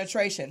 of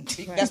penetration.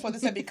 That's what they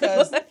said,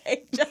 because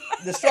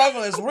the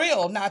struggle is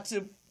real not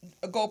to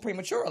go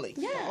prematurely.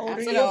 Yeah,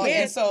 You know,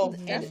 and so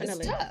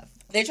Definitely. it's tough.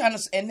 they're trying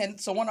to, and then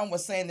so one of them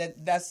was saying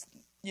that's,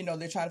 you know,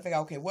 they're trying to figure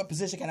out, okay, what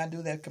position can I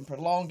do that can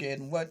prolong it,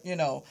 and what, you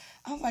know.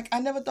 I was like,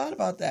 I never thought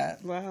about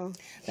that. Wow.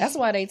 That's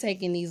why they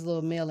taking these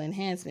little male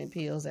enhancement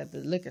pills at the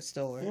liquor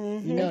store. You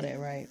know that,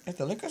 right? At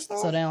the liquor store?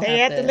 So they don't They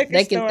have at to. the liquor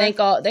They can store.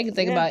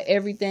 think Yeah. about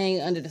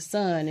everything under the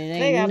sun, and it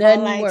They ain't got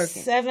about nothing like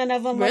working. 7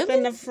 of them up Really?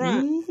 in the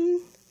front.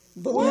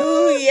 Mm-hmm.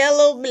 Blue,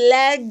 yellow,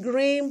 black,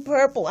 green,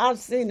 purple. I've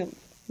seen them.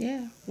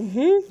 Yeah,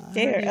 They're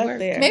they up work.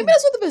 there. Maybe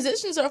that's what the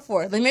positions are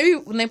for. Like, maybe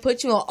when they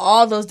put you on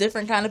all those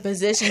different kind of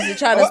positions, they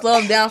try to slow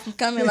them down from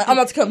coming. Like, I'm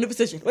about to come to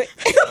position. Wait.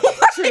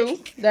 true.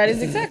 That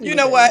is exactly. You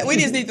know what? We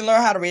just need to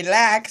learn how to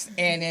relax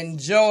and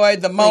enjoy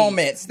the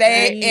moment.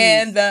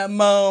 Stay in the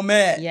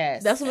moment.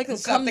 Yes, That's what makes them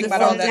come Something to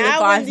about all front that. in Now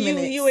 5 when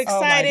minutes. you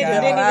excited God. and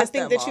didn't even Last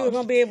think that that you were long.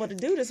 going to be able to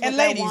do this with And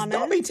that ladies, woman.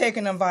 don't be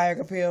taking them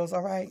Viagra pills,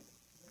 all right?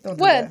 Don't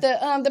do what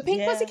that. the pink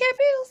Yeah. pussycat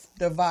pills?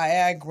 The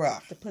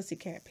Viagra. The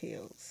pussycat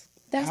pills.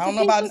 That's I don't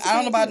the know pink about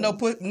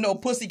pussycat pill. no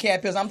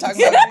pussycat pills. I'm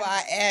talking about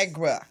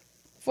Viagra.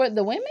 For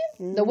the women.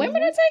 The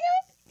women are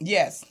taking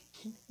Yes.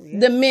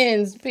 the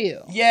men's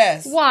pill.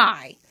 Yes.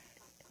 Why?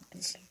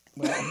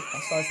 Well,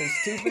 I'm sorry to say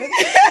stupid.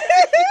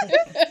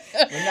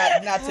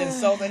 We're not to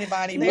insult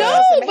anybody.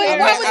 No, but but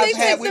why would they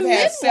take we've the had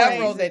men's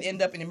several one? that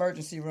end up in the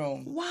emergency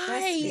room. Why?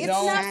 It's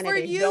Don't- not for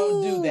Sanity. you.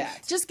 Don't do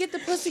that. Just get the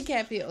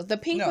pussycat pill. The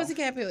pink No.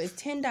 pussycat pill is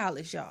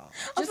 $10, y'all.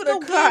 I'm Just gonna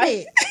go cry.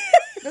 get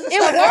it.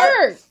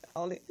 It works.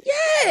 Only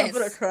Yes. I'm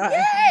gonna cry.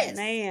 Yes.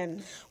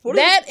 man.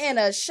 That and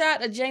a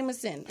shot of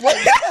Jameson.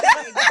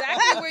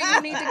 Exactly where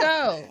you need to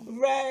go.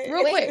 Right.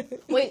 Real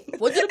quick. Wait,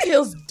 what do the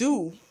pills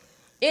do?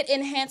 It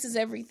enhances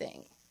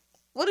everything.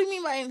 What do you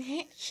mean by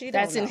enhance? She don't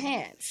That's know.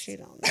 enhanced. She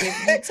don't know.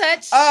 If you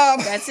touch,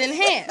 that's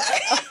enhanced.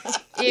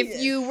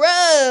 If you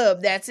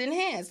rub, that's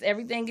enhanced.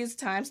 Everything is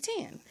times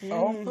 10.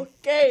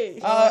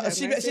 Okay.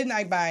 She's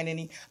not buying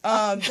any.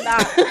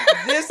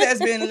 This has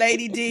been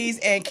Lady D's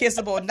and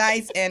Kissable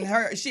Nights, and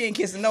she ain't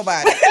kissing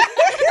nobody.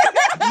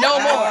 No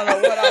more. I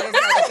don't know what all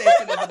this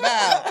conversation is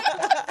about.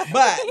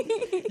 But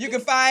you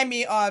can find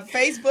me on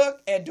Facebook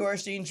at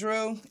Doris Jean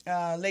Drew,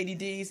 Lady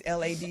D's,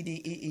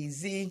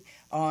 LADDEEZ,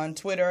 on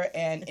Twitter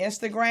and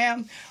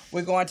Instagram.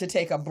 We're going to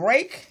take a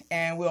break,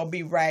 and we'll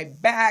be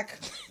right back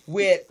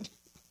with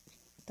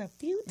The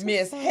beautiful.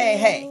 Miss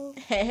Hey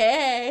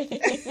Hey.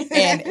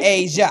 and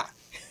Asia.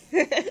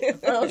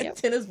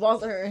 Tennis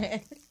balls in her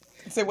hand.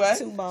 Say what?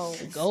 2 bowls.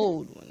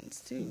 Gold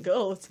ones, too.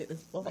 Go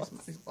tennis balls.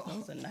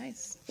 Those are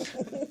nice.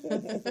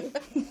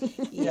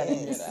 Yeah,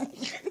 hear that.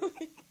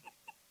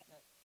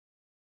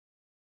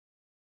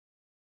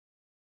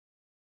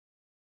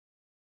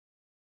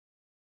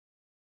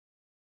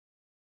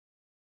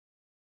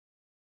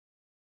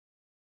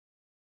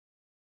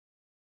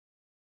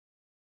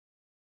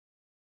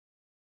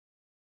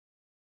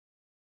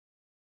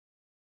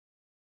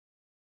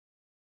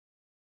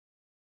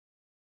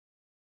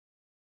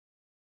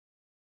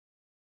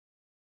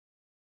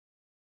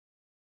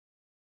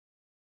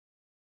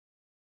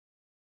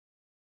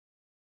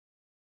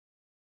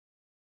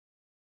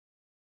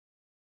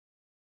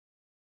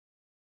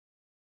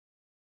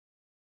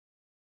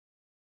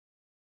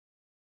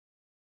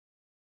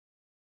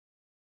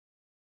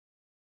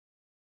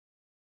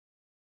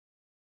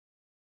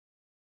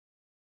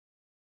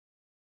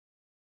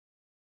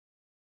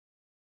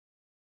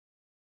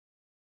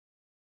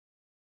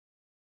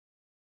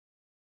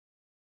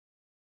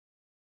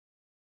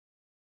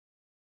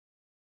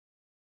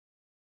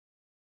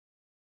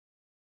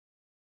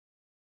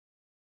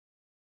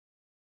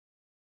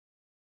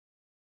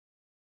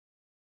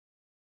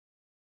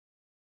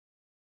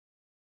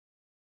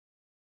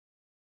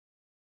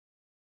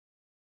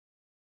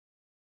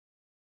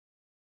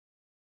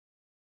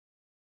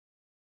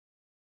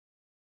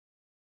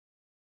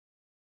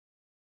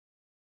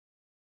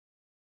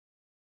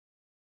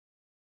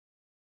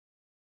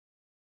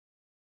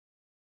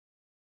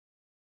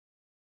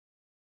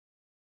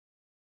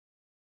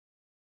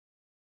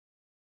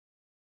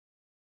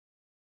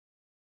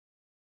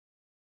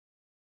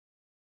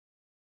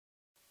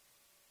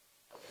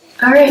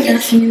 Alright,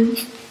 nephew.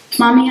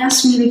 Mommy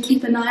asked me to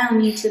keep an eye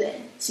on you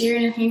today, so you're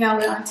gonna hang out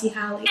with Auntie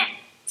Hallie.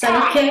 Is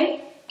that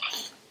okay?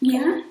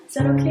 Yeah? Is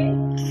that okay?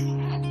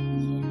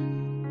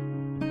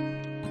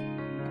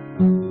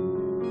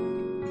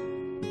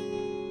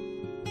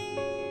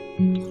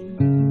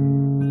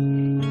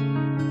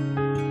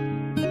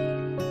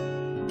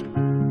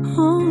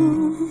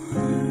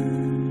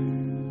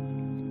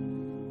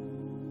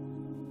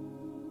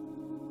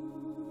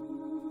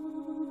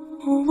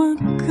 Oh, a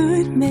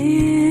good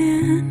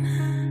man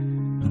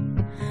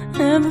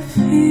never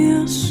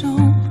feels so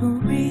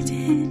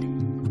berated,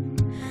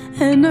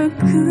 and a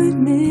good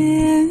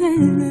man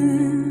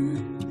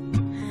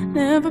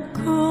never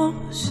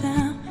goes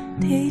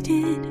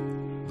outdated,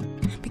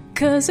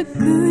 because a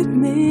good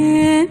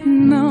man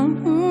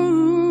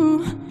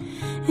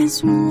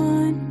is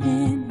one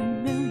in a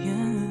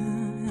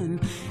million.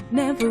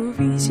 Never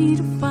easy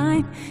to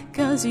find,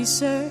 'cause he's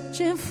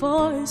searching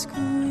for his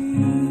queen.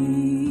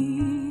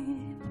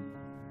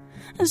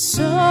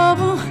 So,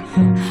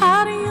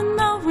 how do you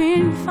know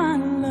when you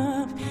find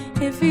love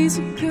if he's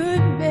a good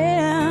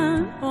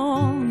man?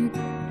 Oh,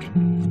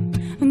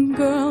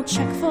 girl,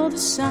 check for the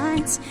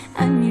signs,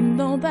 and you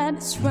know that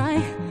it's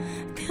right.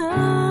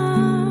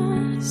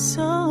 'Cause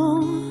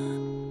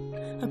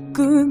a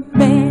good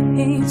man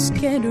ain't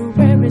scared to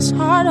wear his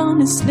heart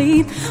on his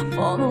sleeve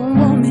for the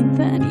woman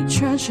that he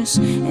treasures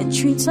and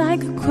treats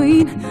like a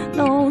queen.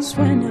 Knows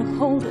when to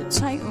hold her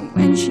tight and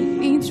when she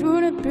needs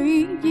room to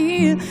breathe.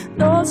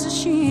 Knows that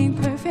she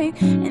ain't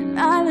perfect and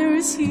neither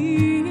is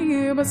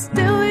he, but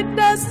still he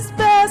does his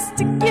best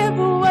to give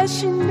her what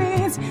she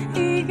needs.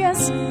 He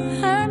gets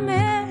her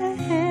man.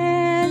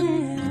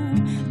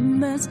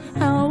 That's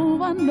how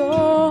I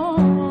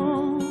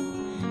know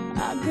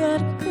I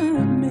got a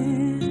good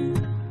man.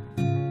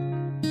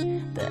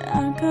 That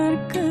I got a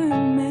good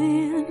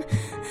man.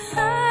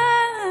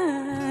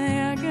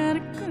 I got a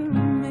good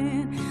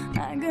man.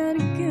 I got a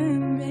good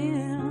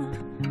man.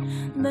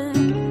 That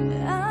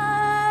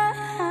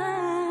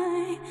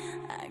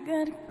I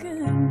got a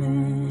good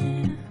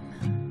man.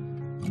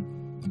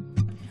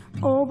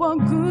 Oh, a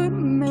good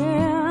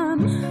man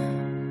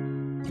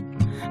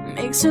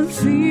makes her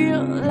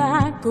feel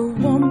like a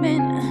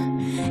woman.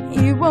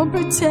 He will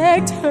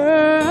protect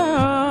her.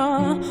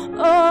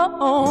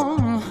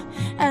 Oh,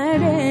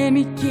 at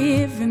any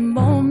given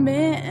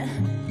moment,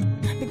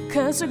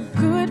 because a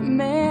good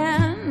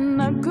man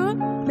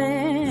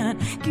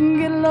can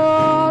get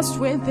lost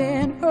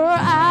within her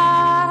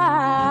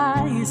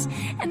eyes,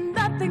 and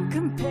nothing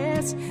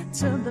compares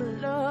to the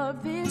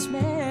love this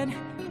man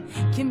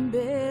can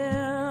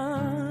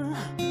bear.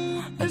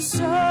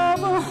 So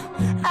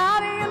how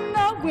do you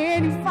know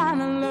when you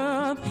find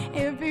love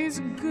if he's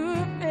a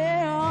good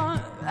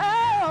man?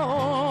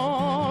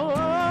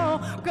 Oh,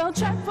 girl,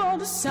 check for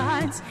the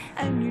signs,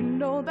 and you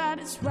know that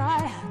it's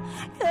right.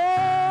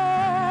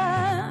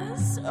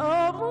 Yes,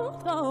 oh,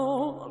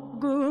 a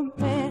good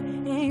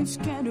man ain't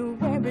scared to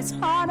wear his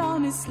heart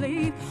on his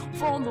sleeve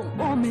for the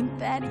woman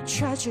that he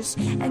treasures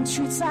and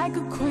treats like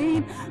a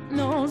queen.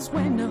 Knows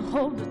when to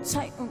hold her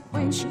tight and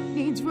when she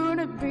needs room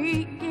to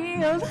breathe.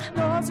 Knows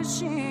that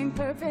she ain't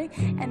perfect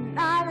and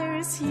neither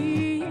is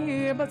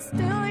he, but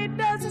still he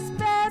does his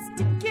best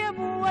to give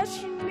her what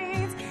she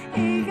needs.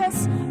 He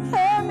gets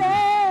her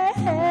man,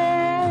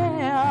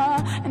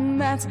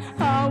 and that's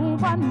how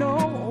I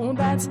know.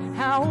 That's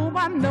how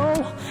I know.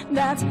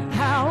 That's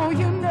how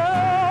you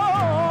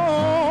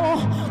know.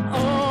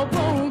 Oh,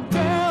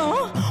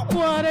 girl,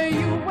 what are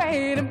you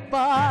waiting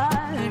for?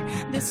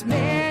 This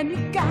man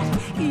you got,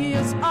 he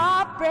is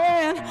our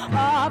friend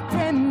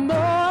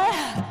more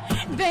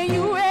than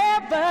you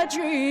ever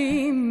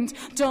dreamed.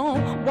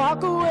 Don't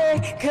walk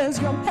away,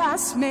 'cause your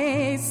past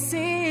may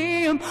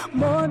seem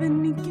more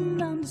than you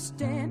can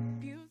understand.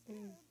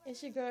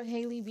 It's your girl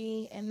Haley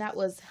B, and that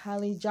was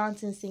Holly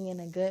Johnson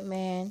singing A Good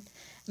Man.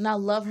 And I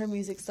love her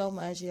music so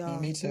much, y'all.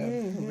 Me too.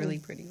 Mm-hmm. Really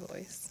pretty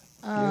voice.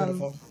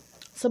 Beautiful.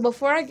 So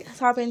before I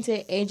hop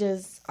into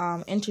Aja's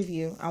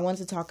interview, I want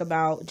to talk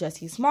about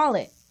Jussie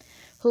Smollett,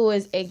 who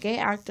is a gay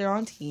actor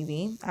on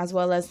TV as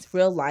well as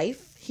real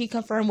life. He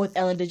confirmed with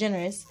Ellen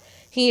DeGeneres.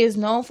 He is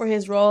known for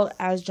his role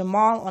as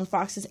Jamal on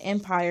Fox's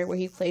Empire, where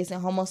he plays a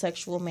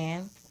homosexual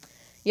man.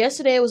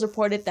 Yesterday, it was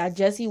reported that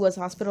Jussie was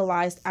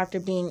hospitalized after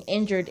being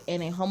injured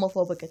in a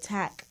homophobic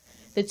attack.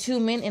 The two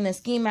men in a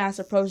ski mask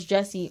approached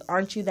Jussie,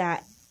 "Aren't you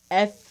that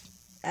F,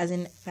 as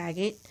in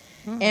faggot,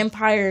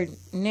 Empire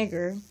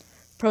nigger?"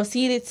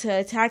 Proceeded to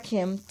attack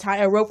him, tie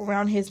a rope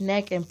around his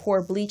neck, and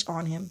pour bleach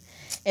on him.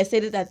 It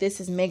stated that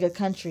this is mega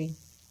country.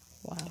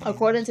 Wow.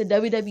 According to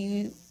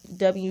www.hrc.org,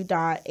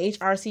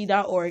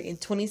 in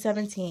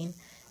 2017,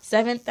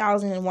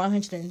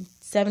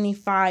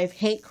 7,175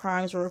 hate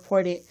crimes were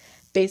reported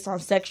based on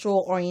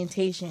sexual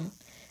orientation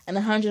and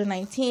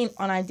 119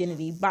 on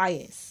identity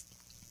bias.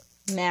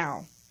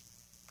 Now,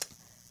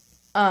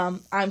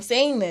 I'm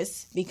saying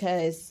this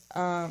because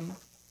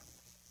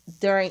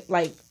during,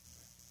 like,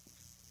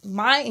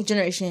 my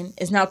generation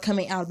is now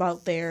coming out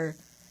about their,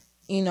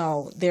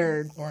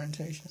 their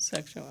orientation,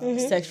 sexual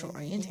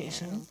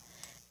orientation.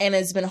 And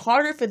it's been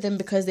harder for them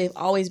because they've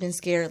always been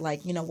scared,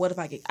 like, you know, what if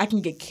I can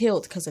get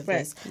killed because of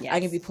this? Yes. I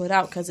can be put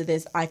out because of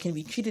this. I can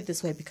be treated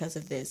this way because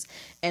of this.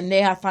 And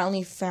they have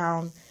finally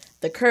found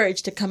the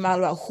courage to come out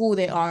about who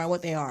they are and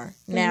what they are.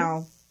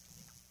 Now,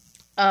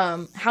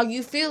 how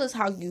you feel is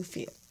how you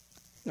feel.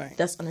 Right.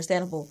 That's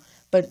understandable.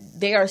 But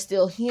they are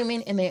still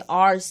human, and they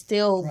are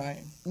still, Right.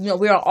 you know,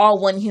 we are all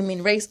one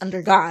human race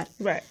under God.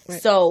 Right.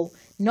 So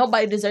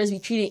nobody deserves to be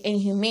treated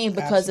inhumane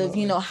because of,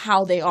 Absolutely. you know,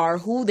 how they are,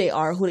 who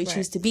they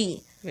choose to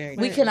be. Very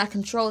We true. cannot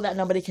control that.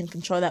 Nobody can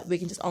control that. We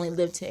can just only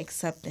live to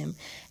accept them.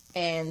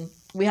 And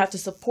we have to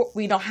support,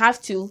 we don't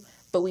have to,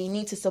 but we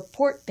need to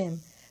support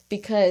them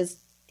because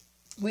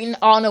we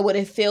all know what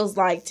it feels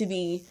like to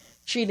be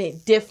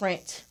treated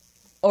different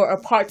or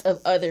a part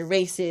of other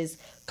races,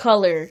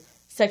 color,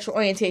 sexual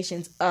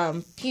orientations,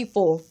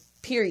 people,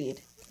 period.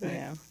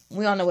 Yeah.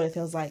 We all know what it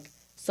feels like.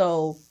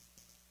 So,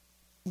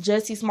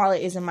 Jussie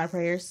Smollett is in my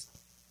prayers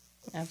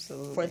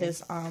Absolutely. for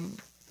this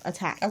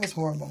attack. That was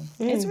horrible.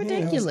 It's It was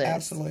ridiculous.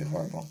 absolutely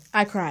horrible.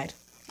 I cried.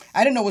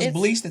 I didn't know it was It's-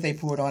 bleach that they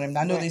poured on him.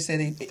 I know they said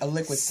a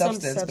liquid Some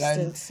substance,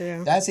 substance, but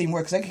yeah. that's even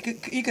worse because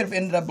he could have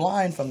ended up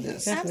blind from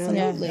this.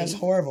 Absolutely. That's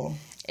horrible.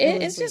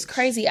 It's just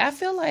crazy. I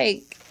feel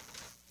like,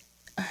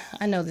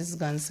 I know this is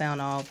going to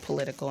sound all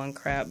political and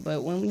crap,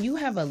 but when you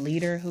have a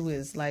leader who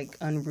is like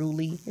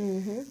unruly,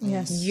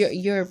 Yes.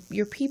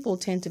 your people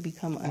tend to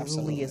become unruly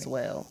Absolutely. as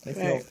well. They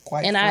feel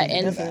quite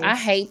And free. I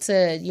hate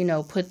to, you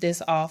know, put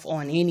this off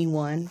on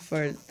anyone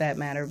for that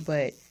matter,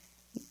 but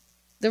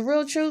the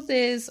real truth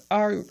is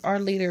our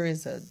leader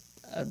is a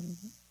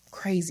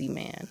crazy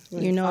man.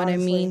 You know what I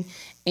mean?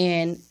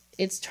 And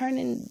it's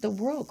turning the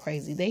world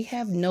crazy. They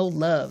have no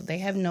love. They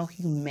have no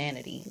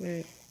humanity.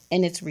 Right.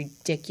 And it's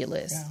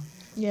ridiculous. Yeah.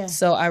 Yeah.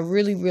 So I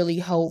really, really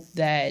hope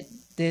that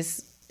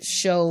this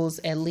shows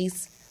at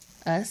least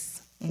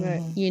us,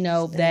 Right. you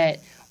know, that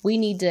we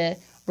need to,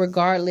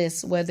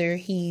 regardless whether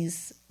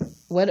he's,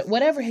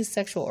 whatever his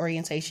sexual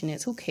orientation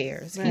is, who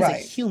cares? He's a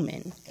Right.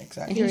 human. And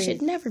Exactly. he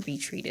should never be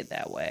treated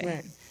that way.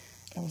 Right.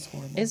 That was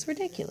horrible. It's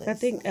ridiculous. I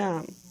think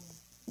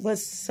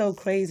what's so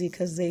crazy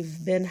because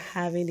they've been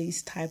having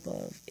these type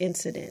of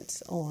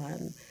incidents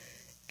on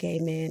gay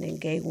men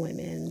and gay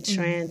women,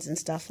 trans and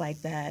stuff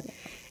like that,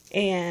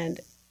 and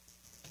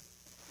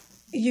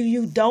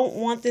you don't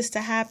want this to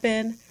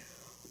happen,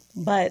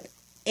 but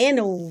in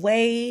a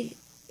way,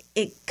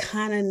 it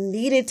kind of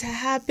needed to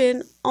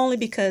happen only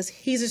because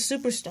he's a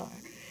superstar.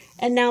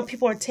 And now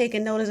people are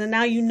taking notice, and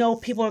now you know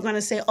people are going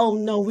to say, oh,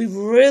 no, we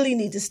really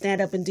need to stand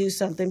up and do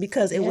something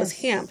because it was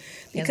him.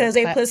 Because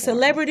they put platform.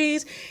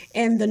 celebrities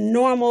and the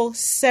normal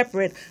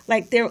separate,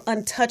 like they're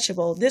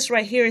untouchable. This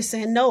right here is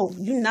saying, no,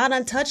 you're not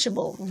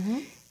untouchable.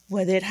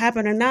 Whether it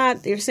happened or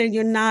not, they're saying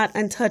you're not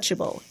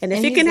untouchable. And if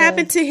And it can he's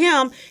happen to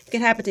him, it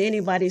can happen to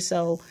anybody.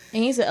 So,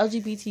 And he's an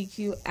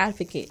LGBTQ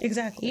advocate.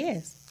 exactly.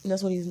 Yes.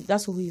 That's what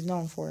he's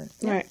known for.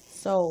 Right.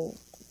 So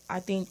I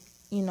think,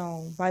 you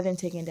know, by them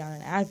taking down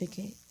an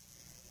advocate,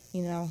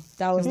 you know,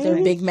 that was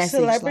their big message.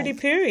 Celebrity,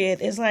 like, period.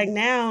 It's like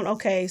now,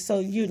 okay, so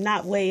you're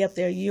not way up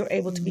there. You're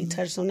able to be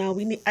touched. So now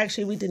we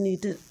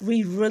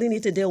really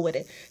need to deal with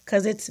it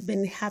because it's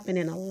been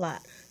happening a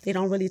lot. They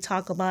don't really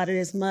talk about it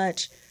as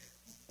much.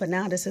 But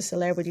now there's a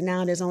celebrity.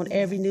 Now there's on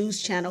every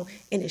news channel,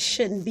 and it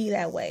shouldn't be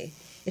that way.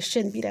 It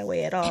shouldn't be that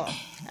way at all.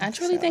 I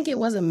truly think it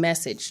was a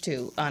message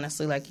too,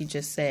 honestly, like you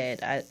just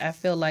said. I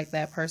feel like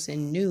that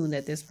person knew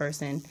that this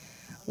person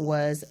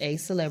was a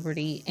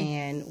celebrity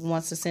and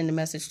wants to send a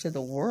message to the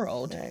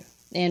world. Right.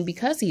 And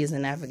because he is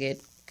an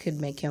advocate, could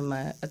make him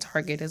a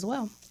target as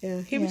well.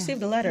 Yeah, he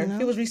received a letter.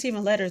 He was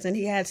receiving letters, and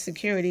he had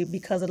security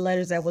because of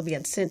letters that were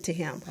being sent to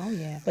him. Oh,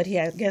 yeah. But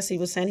I guess he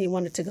was saying he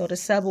wanted to go to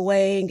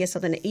Subway and get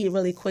something to eat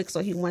really quick, so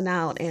he went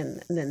out,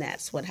 and then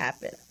that's what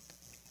happened.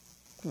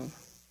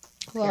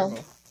 well,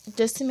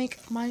 just to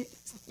make my,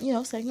 you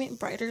know, segment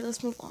brighter,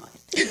 let's move on.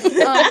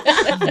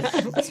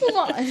 Let's move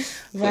on.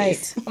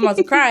 Right. I'm about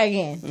to cry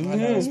again. I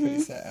know, it's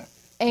pretty sad.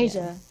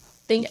 Asia,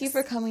 thank you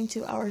for coming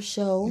to our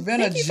show. It's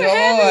been a joy.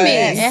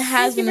 It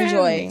has been a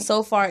joy.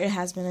 So far, it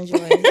has been a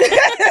joy.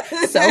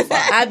 So far,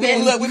 I've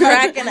been Look, we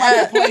cracking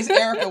might up. replace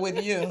Erica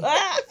with you.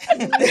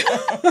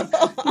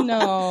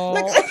 No.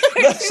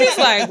 She's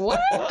like, what?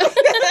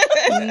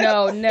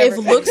 No, never. If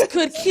looks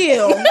could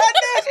kill,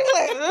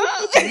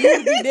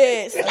 you'd be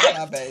dead. That's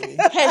my baby.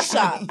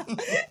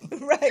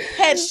 Headshot. Right.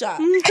 Headshot.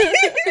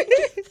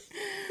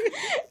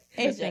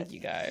 Asia. Thank you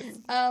guys.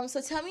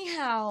 So tell me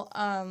how,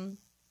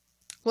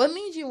 what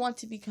made you want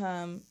to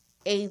become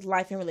a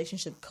life and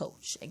relationship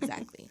coach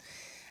exactly?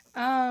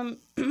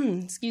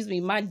 Excuse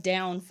me, my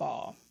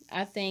downfall.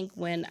 I think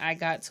when I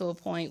got to a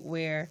point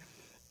where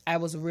I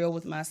was real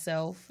with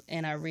myself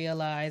and I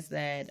realized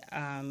that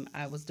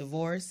I was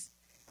divorced.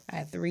 I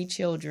had 3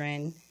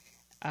 children.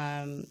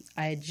 I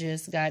had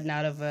just gotten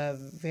out of a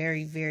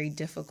very, very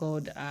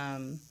difficult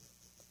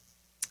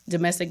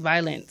domestic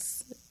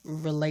violence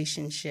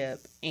relationship,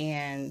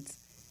 and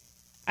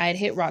I had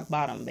hit rock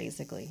bottom,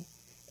 basically.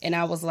 And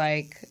I was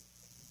like,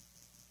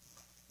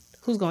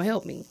 who's going to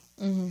help me?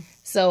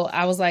 So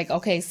I was like,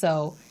 okay,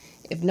 so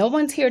if no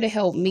one's here to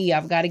help me,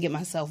 I've got to get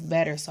myself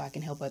better so I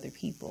can help other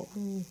people.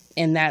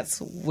 And that's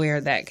where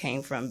that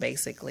came from,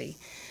 basically.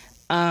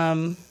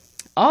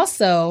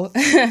 Also,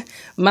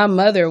 my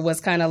mother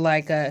was kind of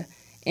like a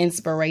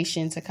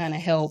inspiration to kind of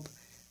help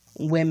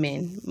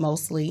women,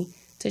 mostly,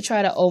 to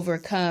try to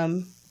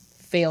overcome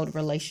failed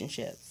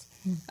relationships.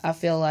 I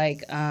feel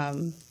like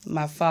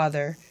my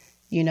father,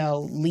 you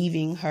know,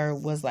 leaving her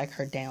was like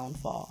her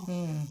downfall,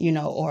 you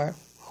know, or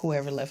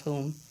whoever left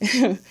whom,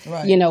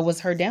 right. You know,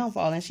 was her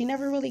downfall. And she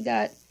never really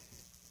got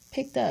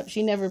picked up.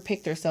 She never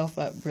picked herself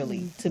up,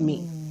 really, to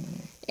me.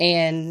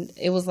 And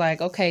it was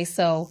like, okay,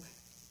 so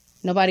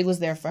nobody was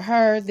there for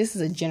her. This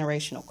is a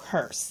generational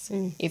curse,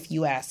 if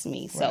you ask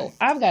me. So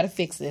I've got to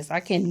fix this. I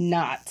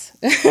cannot,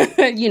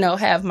 you know,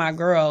 have my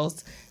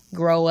girls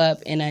grow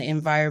up in an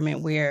environment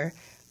where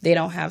they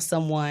don't have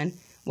someone,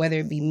 whether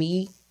it be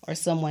me or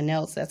someone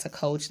else that's a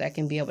coach that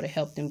can be able to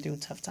help them through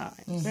tough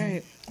times.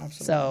 Right.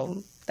 Absolutely.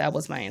 So that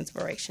was my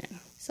inspiration.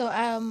 So,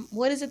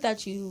 what is it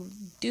that you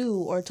do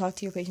or talk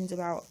to your patients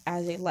about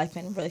as a life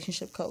and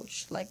relationship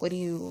coach? Like, what do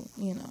you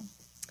know?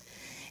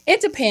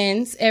 It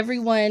depends.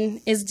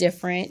 Everyone is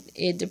different.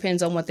 It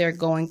depends on what they're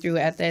going through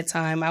at that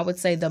time. I would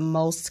say the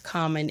most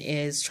common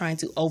is trying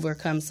to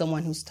overcome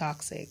someone who's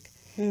toxic.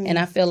 And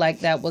I feel like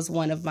that was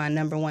one of my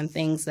number one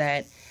things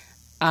that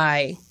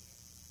I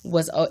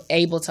was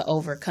able to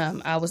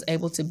overcome. I was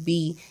able to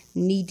be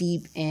knee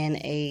deep in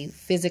a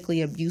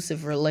physically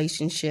abusive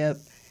relationship,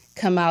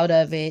 come out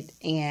of it,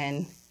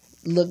 and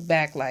look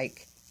back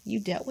like, you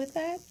dealt with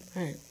that?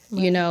 Right.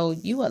 You know,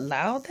 you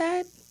allowed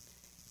that?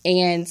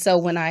 And so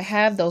when I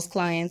have those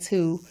clients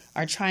who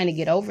are trying to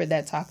get over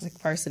that toxic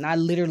person, I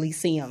literally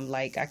see them.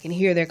 Like, I can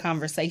hear their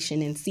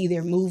conversation and see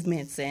their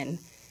movements, and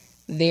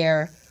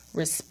their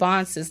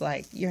response is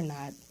like, you're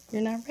not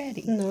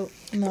ready. No.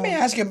 Let me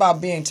ask you about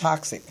being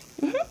toxic.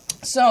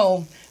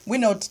 So we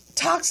know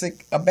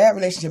toxic, a bad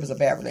relationship is a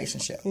bad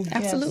relationship.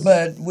 Absolutely.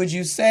 But would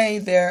you say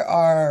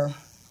are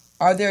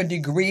there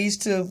degrees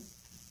to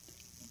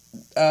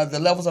the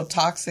levels of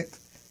toxic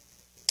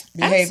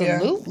behavior?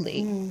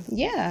 Absolutely.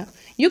 Yeah.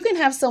 You can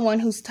have someone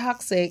who's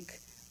toxic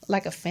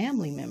like a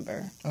family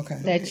member. Okay.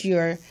 That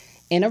you're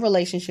in a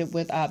relationship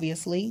with,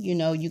 obviously. You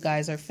know, you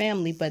guys are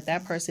family, but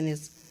that person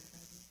is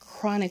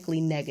chronically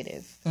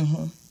negative.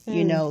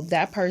 You know,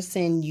 that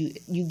person, you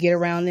get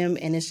around them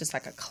and it's just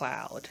like a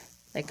cloud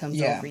that comes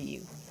over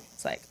you.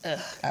 It's like, ugh,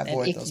 I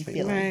avoid those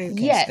people. Right.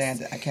 Yes.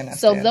 Stand it. I cannot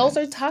So stand those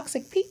it. are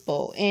toxic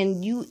people,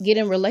 and you get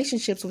in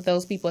relationships with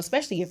those people,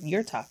 especially if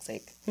you're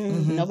toxic.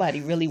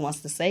 Nobody really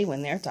wants to say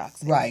when they're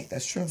toxic. Right,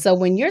 that's true. So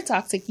when you're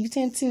toxic, you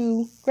tend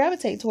to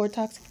gravitate toward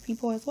toxic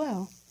people as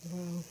well.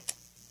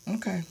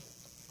 Okay.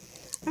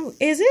 Oh,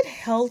 is it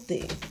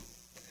healthy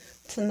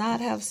to not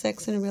have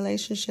sex in a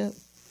relationship?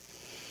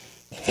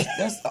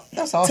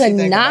 That's all To she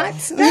think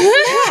not? about.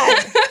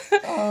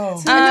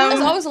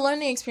 It's always a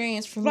learning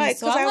experience for me. Right,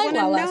 So because I like want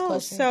my to last know.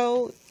 question.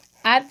 So,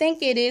 I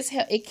think it is.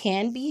 It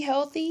can be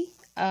healthy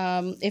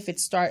if it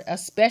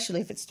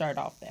especially if it starts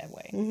off that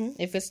way.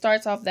 If it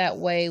starts off that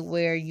way,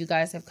 where you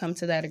guys have come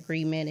to that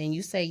agreement and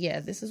you say,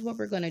 "Yeah, this is what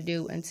we're going to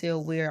do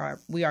until we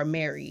are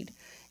married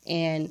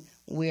and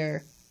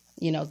we're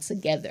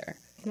together."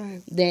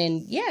 right.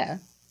 Then yeah,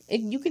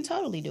 you can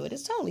totally do it.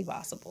 It's totally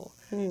possible.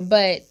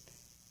 But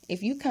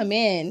if you come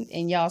in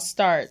and y'all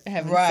start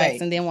having Right.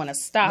 sex and then want to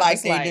stop, Like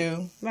it's they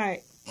do.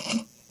 Right.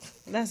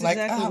 That's Like,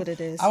 exactly what it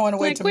is. I want to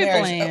wait Like, till quit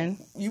marriage. playing.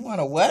 You want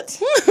to what?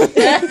 Seriously?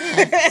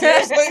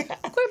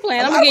 quit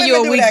playing. I'm A lot gonna give of you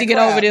a women do week that to get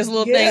crap. over this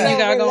little Get thing you it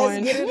got over,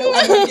 going. let's get it I'm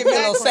over. going to give you a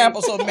little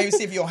sample so maybe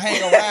see if you'll hang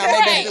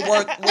around. Maybe it's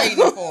worth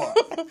waiting for.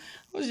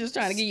 I was just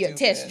trying to give you a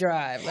Stupid. test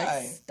drive. Like,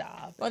 Right.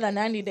 stop. Or that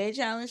 90-day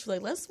challenge.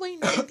 Like, let's wait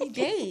 90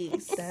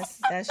 days. That's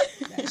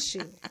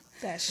you.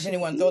 That's you.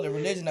 Anyone throw the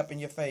religion up in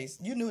your face.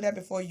 You knew that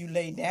before you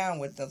laid down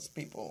with those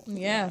people.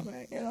 Yeah.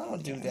 Right.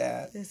 Don't do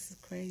that. This is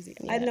crazy.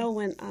 Yeah. I know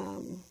when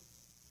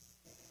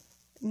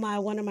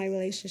one of my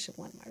relationships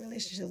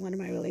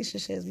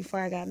before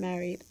I got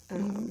married,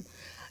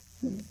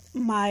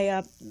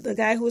 the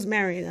guy who was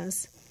marrying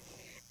us,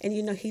 and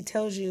he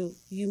tells you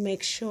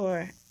make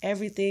sure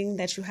everything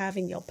that you have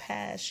in your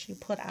past you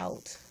put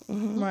out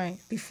Right.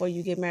 before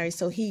you get married.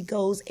 So he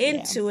goes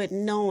into it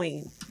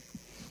knowing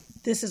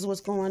this is what's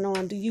going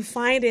on. Do you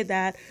find it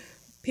that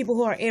people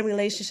who are in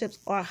relationships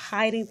are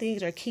hiding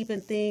things or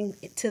keeping things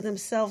to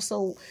themselves,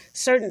 so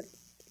certain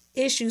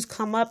issues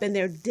come up and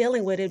they're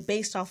dealing with it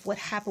based off what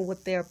happened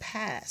with their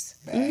past?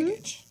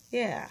 Baggage.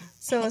 Yeah.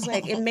 So it's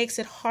like it makes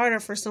it harder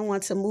for someone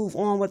to move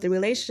on with the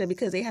relationship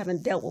because they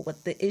haven't dealt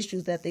with the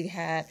issues that they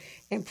had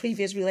in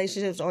previous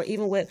relationships, or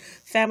even with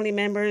family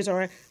members,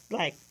 or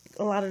like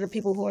a lot of the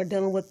people who are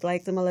dealing with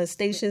like the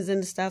molestations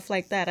and stuff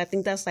like that. I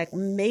think that's like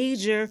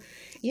major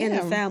in the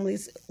Yeah.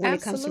 families when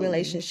it comes to Absolutely.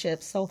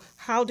 relationships. So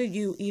how do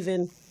you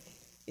even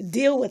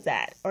deal with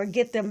that or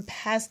get them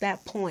past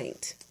that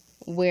point?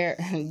 Where,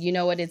 you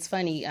know what, it's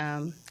funny.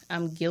 I'm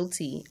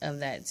guilty of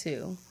that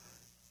too.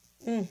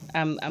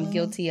 I'm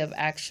guilty of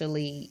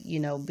actually,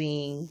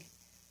 being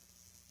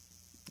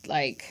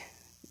like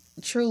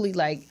truly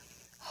like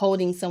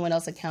holding someone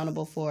else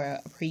accountable for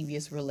a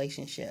previous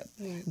relationship.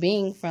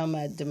 Being from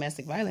a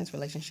domestic violence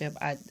relationship,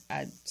 I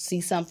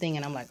see something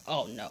and I'm like,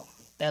 oh no,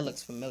 that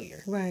looks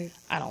familiar. Right.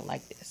 I don't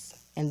like this.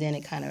 And then I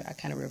kind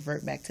of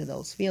revert back to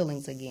those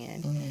feelings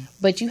again.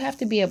 But you have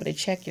to be able to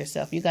check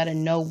yourself. You got to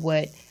know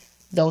what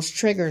those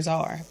triggers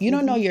are. If you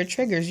don't know your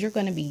triggers, you're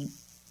going to be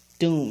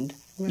doomed.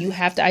 Right. You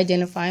have to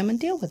identify them and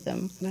deal with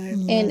them,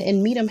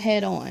 and meet them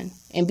head on,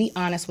 and be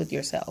honest with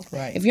yourself.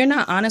 Right. If you're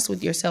not honest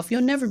with yourself,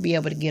 you'll never be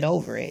able to get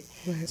over it.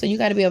 Right. So you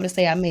got to be able to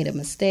say, I made a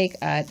mistake.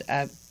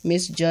 I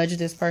misjudged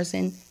this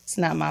person. It's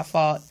not my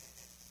fault.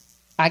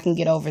 I can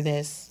get over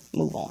this.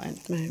 Move on.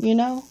 Right. You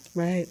know?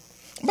 Right.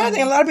 But I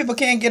think a lot of people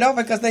can't get over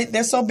it because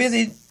they're so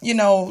busy, you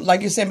know, like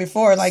you said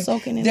before, like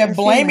they're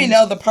blaming the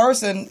other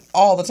person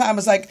all the time.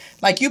 It's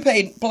like you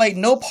played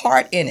no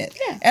part in it.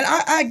 Yeah. And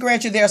I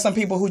grant you there are some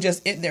people who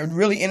they're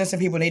really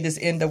innocent people and they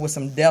just end up with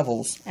some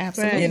devils.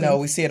 Absolutely. You know,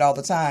 we see it all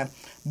the time.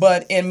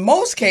 But in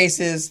most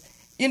cases,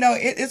 you know,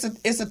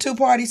 it's a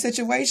two-party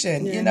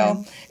situation, you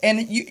know,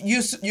 and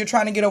you're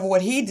trying to get over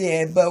what he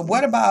did. But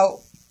what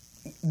about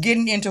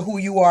getting into who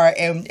you are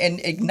and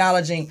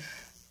acknowledging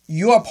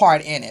your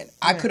part in it?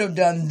 I could have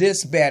done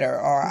this better,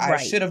 or I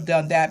should have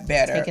done that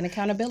better. Taking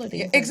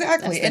accountability.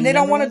 Exactly. And they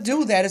don't want to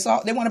do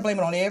that. They want to blame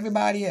it on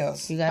everybody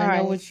else. You got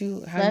to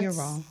know how you're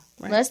wrong.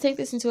 Right. Let's take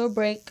this into a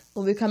break.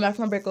 When we come back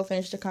from a break, we'll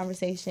finish the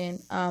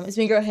conversation. It's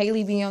been girl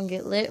Haley being on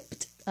Get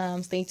Lipped.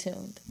 Stay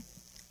tuned.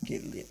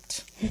 Get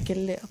lipped. Get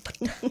lipped.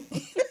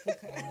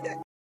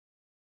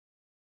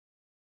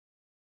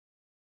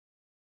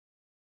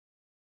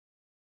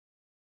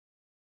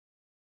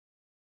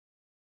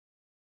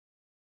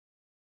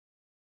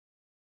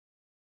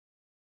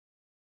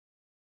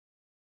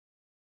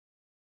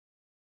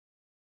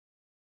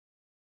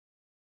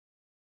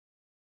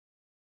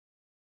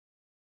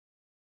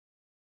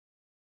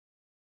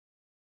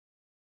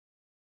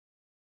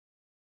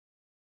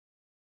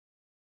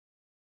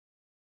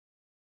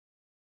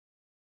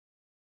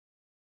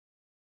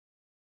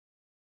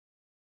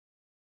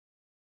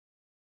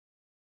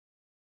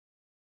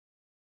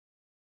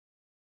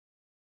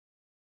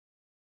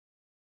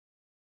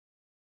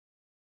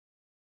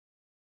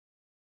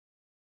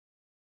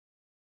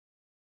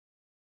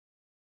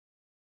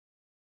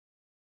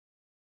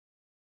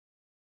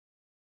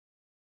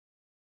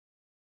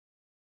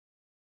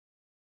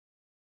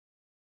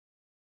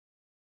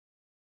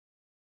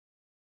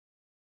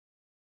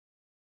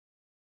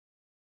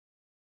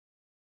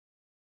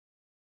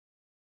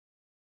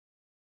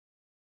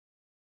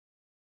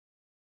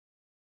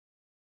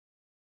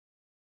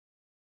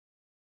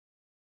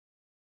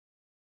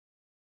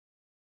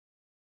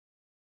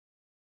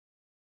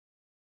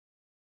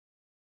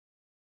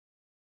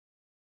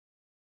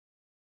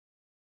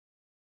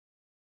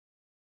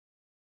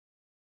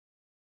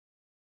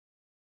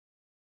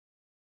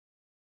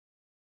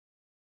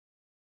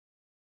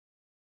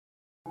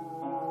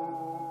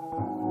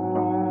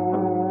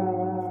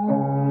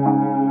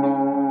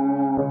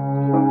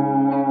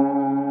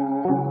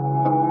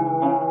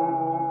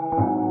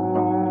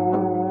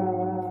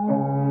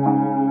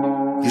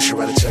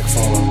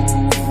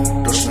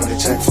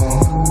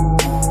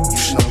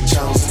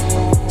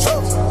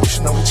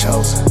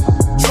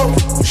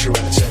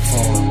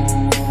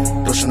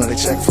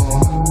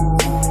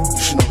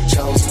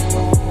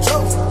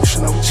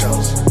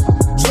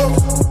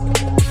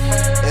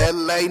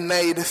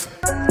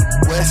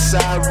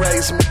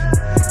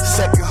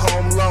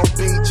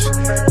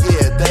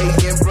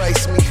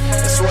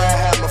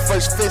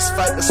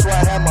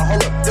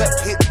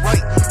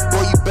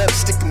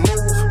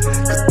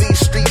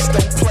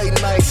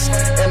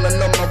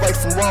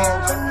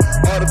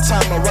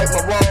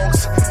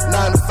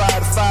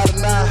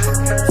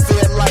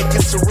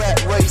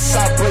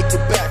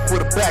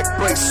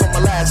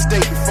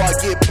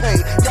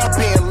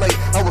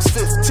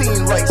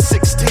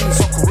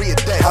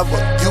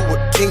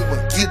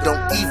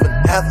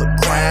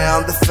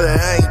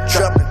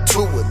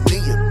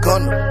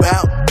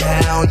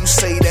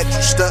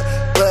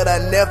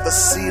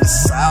 See the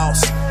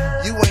sauce,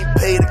 you ain't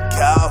paid the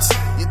cost.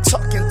 You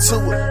talking to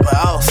a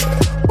boss,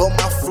 but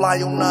my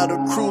fly on not a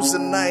cruise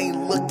and I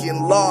ain't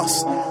looking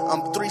lost.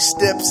 I'm 3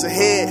 steps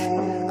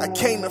ahead, I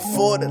can't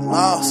afford a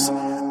loss.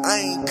 I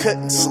ain't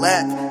cutting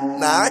slack,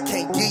 nah I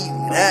can't give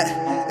you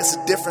that. It's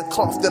a different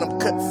cloth that I'm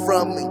cut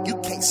from and you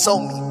can't sew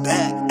me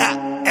back.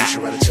 You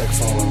should write a check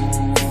for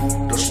him.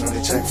 Don't you know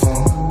they check for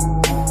him?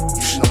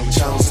 You should know we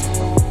chosen.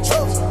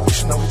 You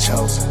should know we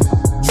chosen.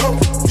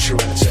 You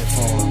should write a check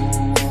for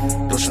him.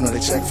 Don't you know they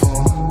check for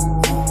him?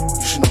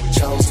 You should know we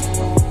chosen.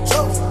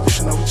 You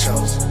should know we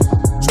chosen.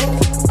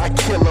 I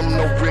kill them,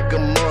 no rigor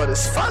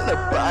mortis. Find their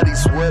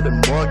bodies where the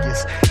morgue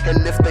is.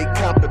 And if they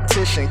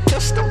competition,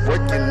 catch them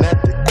working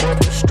at the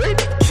corporate.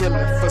 Straight up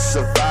killing for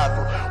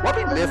survival. While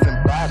we living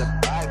by the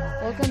Bible.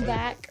 Welcome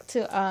back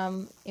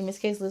to Miss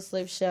K's Little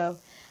Slip Show.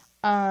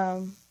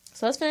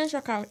 So let's finish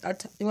you want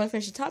to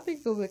finish the topic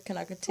or can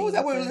I continue? Who was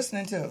that we were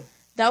listening to?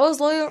 That was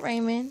Loyal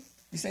Raymond.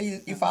 You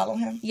say you follow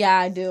him? Yeah,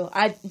 I do.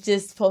 I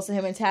just posted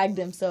him and tagged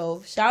him.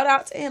 So shout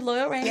out to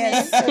Loyal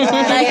Raymond.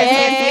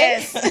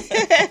 Yes.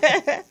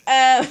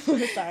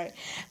 Sorry.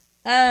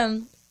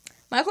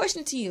 My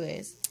question to you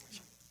is,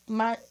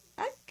 I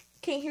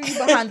can't hear you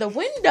behind the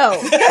window.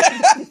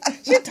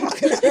 She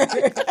talking to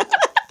her.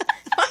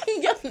 Why are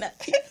you yelling at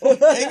people?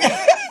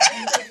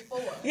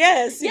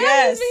 Yes.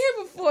 Yeah, he's been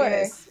here before.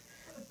 Yes.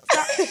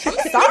 I'm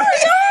sorry,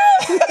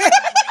 y'all.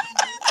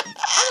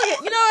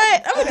 You know what?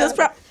 I'm just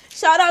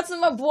shout out to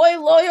my boy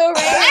Loyal Raymond.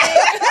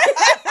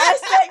 That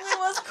segment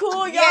was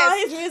cool, y'all.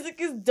 Yes. His music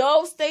is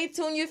dope. Stay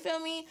tuned, you feel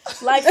me?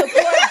 Like,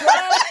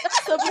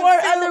 support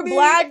other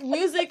black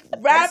music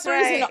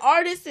rappers and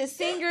artists and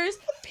singers,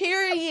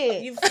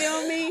 period. You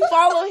feel me?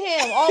 Follow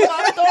him on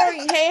my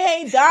story,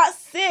 hey.6.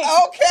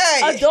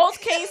 Okay. Adults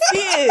can't see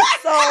it,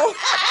 so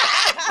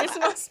It's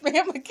my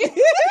spam again.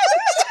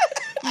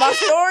 my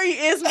story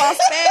is my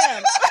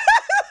spam.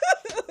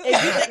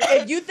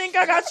 If you think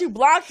I got you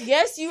blocked,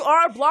 yes, you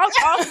are blocked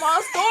off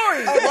my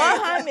story.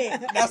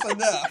 100. That's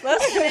enough.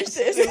 Let's finish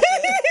this.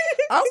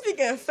 I'm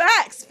speaking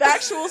facts,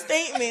 factual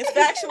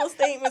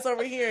statements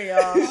over here,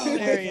 y'all.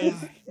 Hilarious.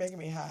 Making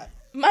me hot.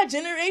 My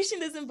generation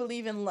doesn't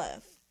believe in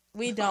love.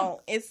 We don't.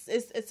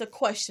 It's a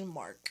question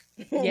mark.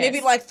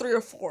 Maybe like 3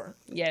 or 4.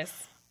 Yes.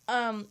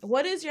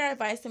 What is your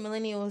advice to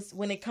millennials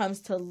when it comes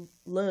to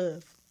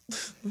love?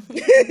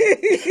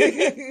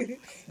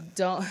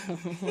 Don't.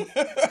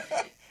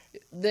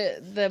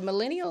 The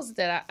millennials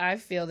that I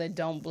feel that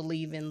don't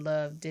believe in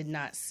love did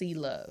not see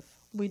love.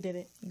 We did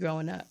it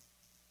growing up.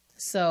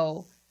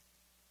 So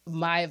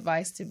my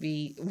advice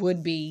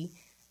would be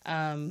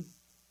don't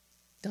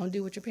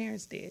do what your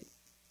parents did.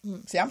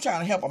 See, I'm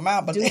trying to help them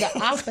out, but do the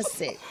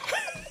opposite.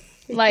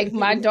 Like,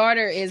 my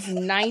daughter is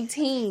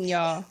 19,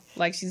 y'all.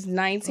 Like, she's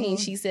 19.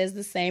 She says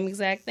the same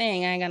exact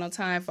thing. I ain't got no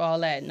time for all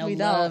that. No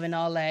love and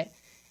all that.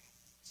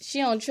 She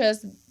don't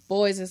trust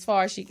boys as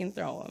far as she can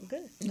throw them.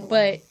 Good.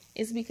 But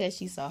it's because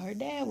she saw her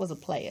dad was a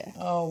player.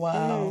 Oh,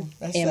 wow.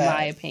 That's in sad.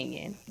 my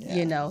opinion.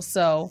 Yeah.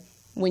 So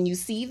when you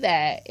see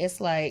that,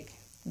 it's like,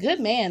 good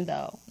man,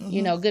 though.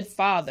 Good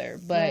father.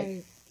 But,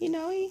 he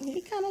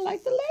kind of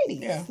liked the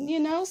ladies.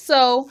 Yeah.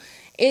 So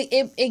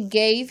it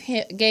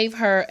gave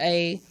her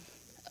a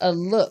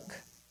look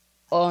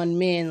on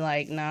men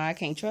like, nah, I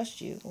can't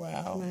trust you.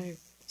 Wow. Right.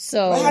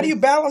 So how do you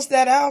balance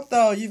that out,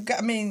 though?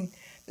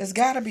 There's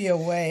got to be a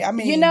way.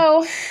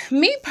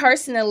 Me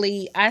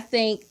personally, I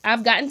think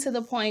I've gotten to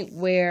the point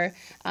where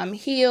I'm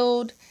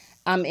healed,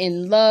 I'm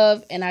in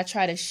love, and I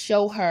try to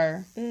show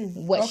her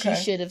what she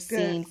should have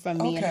seen from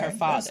me and her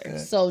father.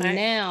 So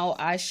now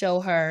I show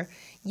her,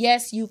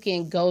 yes, you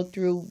can go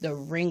through the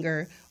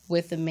ringer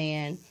with a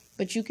man,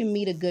 but you can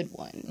meet a good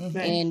one.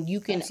 And you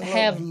can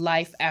have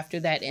life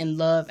after that and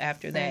love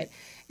after that.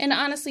 And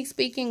honestly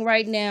speaking,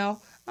 right now,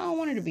 I don't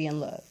want her to be in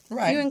love.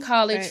 Right. You're in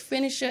college,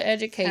 finish your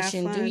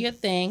education, do your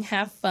thing,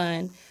 have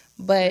fun,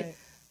 but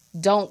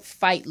don't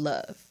fight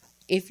love.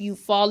 If you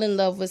fall in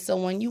love with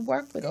someone, you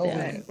work with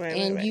them,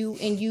 and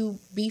you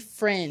be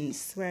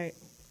friends,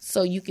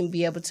 so you can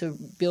be able to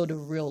build a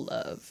real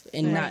love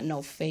and not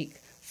no fake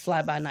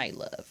fly by night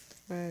love.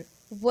 Right.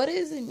 What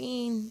does it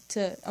mean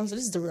to? This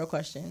is the real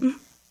question.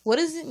 What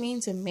does it mean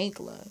to make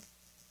love?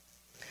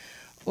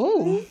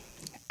 Ooh,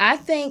 I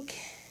think,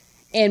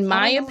 in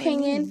my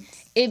opinion,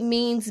 it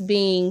means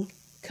being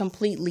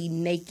completely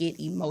naked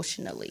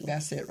emotionally.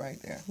 That's it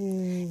right there.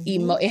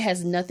 It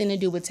has nothing to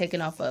do with taking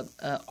off a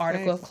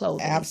article of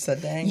clothing.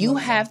 Absolutely. You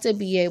have to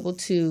be able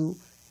to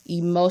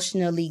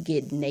emotionally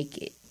get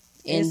naked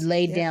and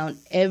lay down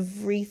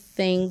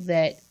everything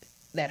that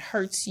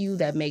hurts you,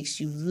 that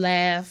makes you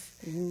laugh,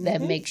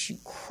 that makes you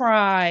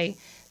cry,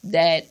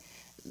 that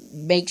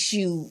makes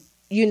you,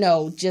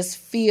 just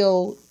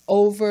feel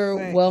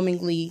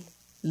overwhelmingly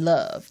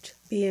loved.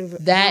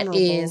 That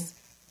is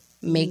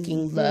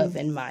making love,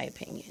 in my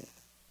opinion.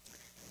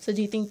 So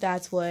do you think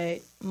that's what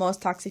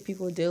most toxic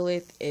people deal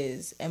with,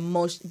 is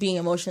being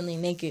emotionally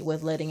naked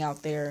with letting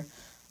out their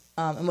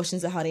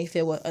emotions and how they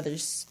feel with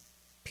others,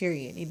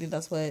 period? You think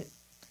that's what?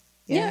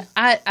 Yeah.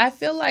 I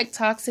feel like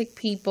toxic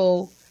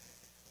people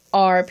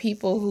are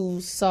people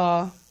who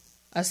saw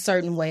a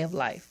certain way of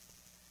life.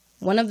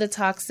 One of the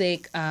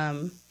toxic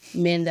men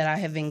that I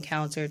have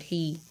encountered,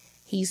 he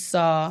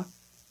saw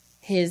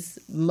his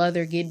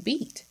mother get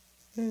beat.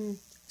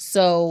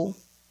 So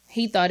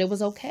he thought it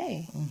was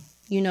okay.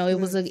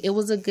 It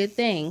was a good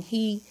thing.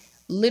 He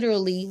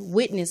literally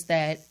witnessed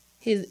that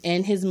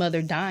his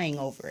mother dying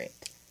over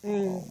it.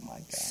 Oh my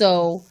God.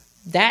 So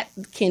that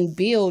can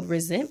build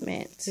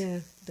resentment. Yeah,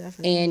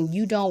 definitely. And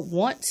you don't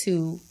want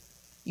to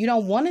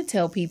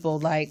tell people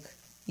like,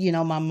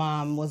 my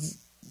mom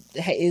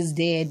is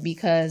dead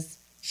because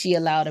she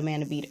allowed a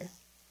man to beat her.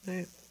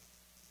 Right.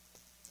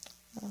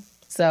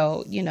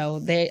 So,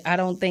 I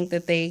don't think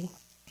that they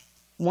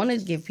want to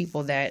give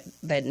people that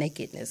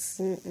nakedness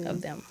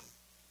of them.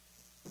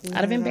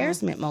 Out of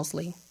embarrassment,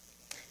 mostly.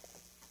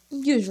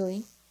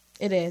 Usually.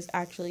 It is,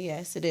 actually,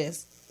 yes, it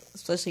is.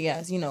 Especially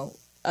as,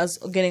 us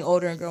getting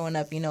older and growing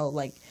up, you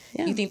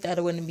think that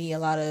it wouldn't be a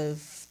lot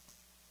of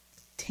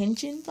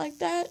tension like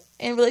that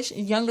in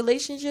young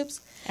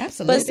relationships.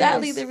 Absolutely. But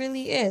sadly, there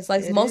really is.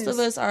 Like, most of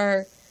us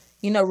are,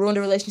 ruined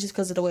in relationships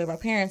because of the way our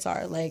parents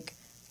are. Like,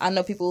 I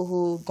know people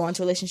who go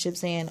into relationships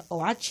saying, "Oh,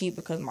 I cheat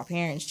because my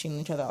parents cheat on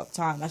each other all the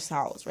time. That's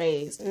how I was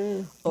raised."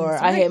 Or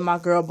I hit my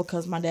girl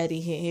because my daddy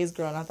hit his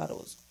girl, and I thought it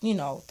was,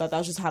 thought that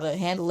was just how to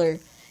handle her,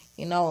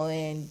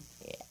 and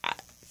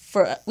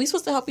we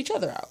supposed to help each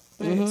other out.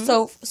 Mm-hmm.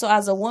 So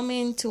as a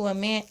woman to a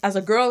man, as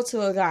a girl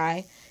to a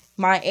guy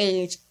my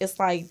age, it's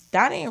like,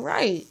 that ain't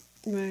right.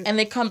 And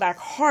they come back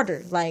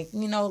harder, like,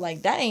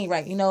 like, that ain't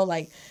right.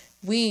 Like,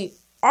 we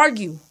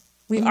argue.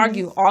 We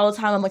argue all the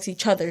time amongst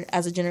each other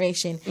as a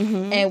generation.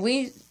 And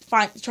we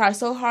try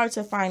so hard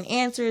to find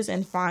answers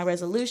and find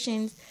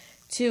resolutions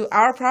to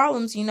our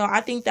problems.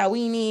 I think that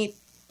we need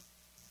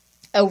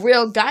a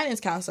real guidance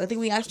counselor. I think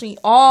we actually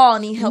all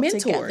need help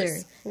together.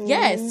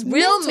 Yes,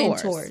 real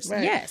mentors.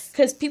 Right. Yes.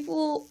 Because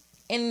people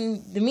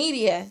in the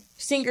media,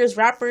 singers,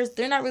 rappers,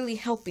 they're not really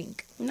helping.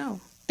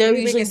 No. They're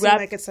usually usually seem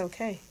like it's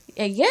okay.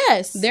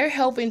 Yes. They're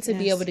helping to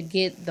be able to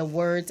get the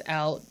words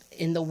out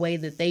in the way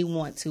that they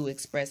want to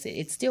express it.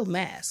 It's still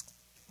masked.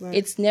 Right.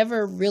 It's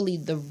never really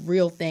the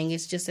real thing.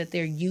 It's just that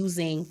they're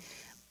using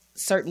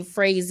certain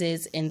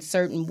phrases in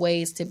certain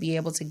ways to be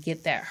able to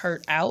get that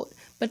hurt out,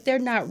 but they're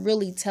not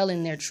really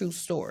telling their true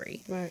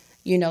story. Right.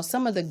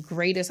 Some of the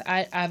greatest,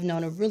 I've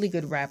known a really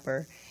good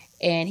rapper,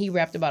 and he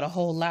rapped about a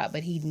whole lot,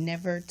 but he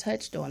never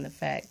touched on the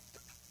fact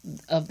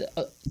of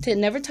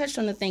never touched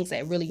on the things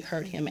that really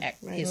hurt him at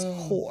his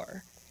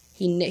core.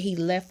 He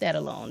left that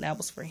alone. That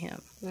was for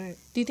him. Right.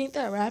 Do you think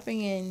that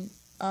rapping in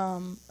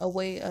a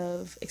way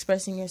of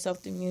expressing yourself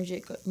through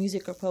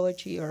music or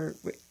poetry or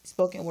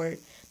spoken word,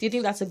 do you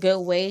think that's a good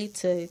way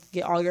to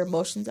get all your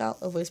emotions out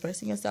of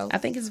expressing yourself? I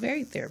think it's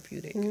very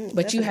therapeutic, but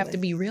definitely. You have to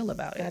be real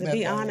about it. Gotta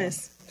be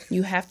honest.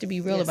 You have to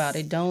be real about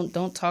it.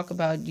 Don't talk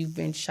about you've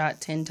been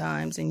shot 10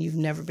 times and you've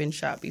never been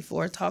shot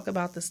before. Talk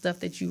about the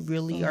stuff that you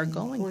really are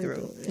going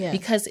through,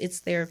 because it's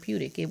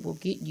therapeutic. It will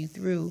get you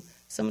through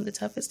some of the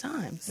toughest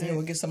times. Yeah,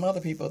 we'll get some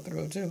other people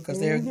through too, because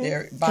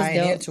they're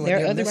buying into it.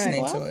 They're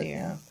listening to it.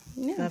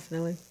 Yeah,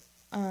 definitely.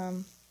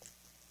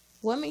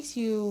 What makes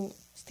you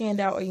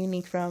stand out or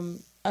unique from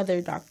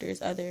other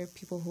doctors, other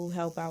people who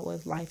help out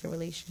with life and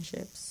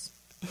relationships?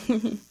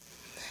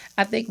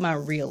 I think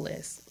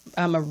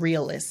I'm a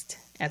realist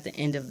at the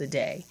end of the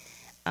day.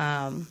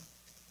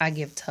 I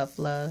give tough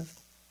love.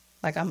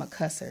 Like, I'm a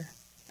cusser.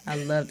 I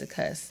love to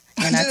cuss.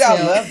 And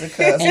I love to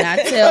cuss. And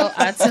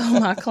I tell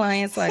my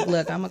clients, like,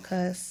 look, I'm a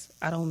cuss.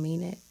 I don't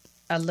mean it.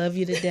 I love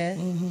you to death.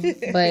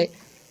 But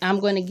I'm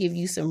going to give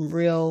you some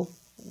real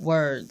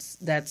words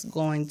that's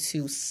going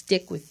to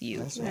stick with you.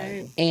 That's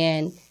right.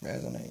 And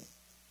resonate.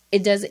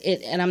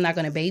 And I'm not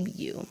going to baby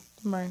you.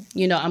 Right.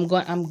 I'm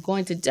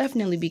going to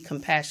definitely be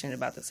compassionate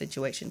about the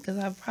situation, because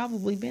I've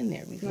probably been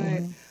there before.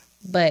 Right.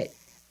 But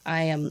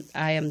I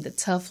am the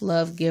tough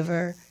love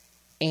giver,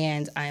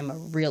 and I am a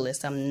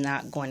realist. I'm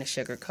not going to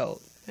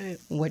sugarcoat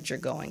what you're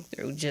going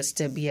through just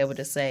to be able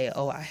to say,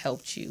 "Oh, I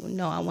helped you."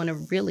 No, I want to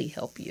really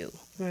help you,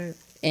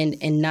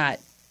 and not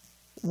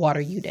water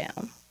you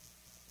down.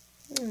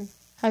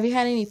 Have you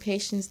had any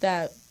patients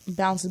that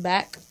bounce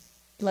back,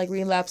 like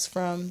relapse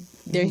from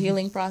their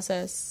healing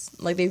process?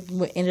 Like, they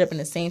ended up in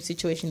the same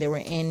situation they were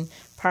in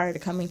prior to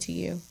coming to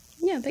you?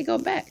 Yeah, they go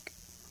back.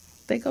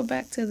 They go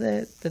back to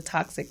the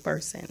toxic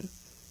person.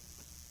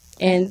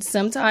 And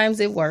sometimes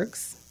it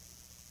works.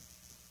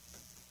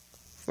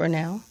 For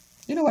now.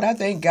 You know what? I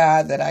thank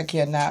God that I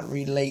cannot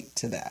relate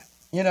to that.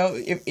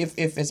 If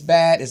it's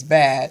bad, it's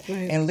bad,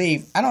 and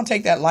leave. I don't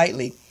take that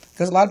lightly,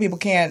 because a lot of people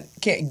can't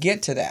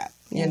get to that.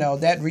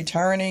 That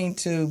returning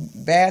to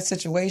bad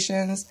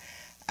situations,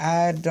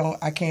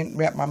 I can't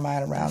wrap my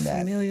mind around that.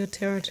 Familiar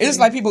territory. It's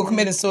like people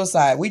committing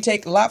suicide. We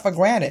take a lot for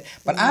granted,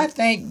 but I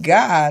thank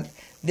God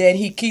that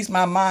He keeps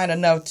my mind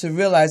enough to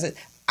realize that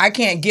I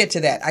can't get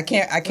to that. I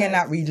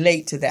cannot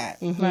relate to that.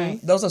 Right.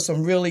 Those are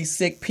some really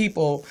sick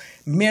people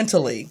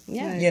mentally.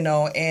 Yeah.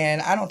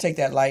 And I don't take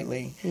that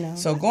lightly. No.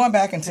 So going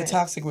back into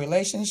toxic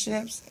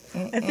relationships,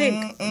 I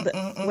think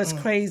what's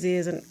crazy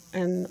is,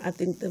 and I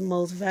think the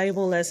most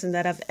valuable lesson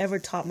that I've ever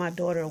taught my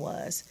daughter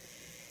was,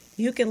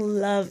 you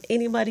can love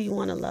anybody you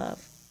want to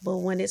love, but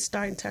when it's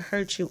starting to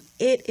hurt you,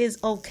 it is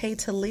okay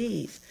to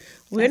leave.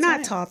 We're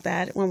not taught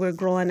that when we're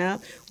growing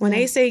up. When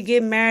they say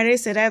get married, they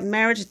say that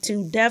marriage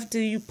to death do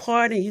you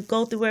part, and you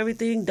go through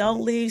everything. Don't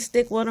leave,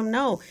 stick with them.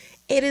 No,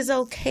 it is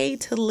okay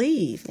to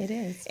leave. It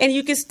is. And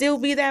you can still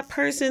be that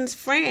person's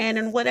friend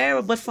and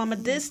whatever, but from a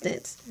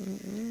distance.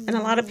 And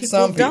a lot of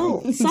people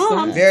don't.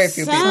 Some. Very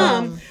few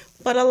people.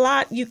 But a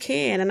lot you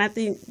can. And I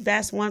think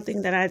that's one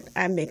thing that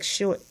I make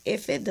sure.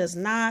 If it does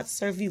not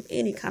serve you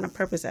any kind of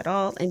purpose at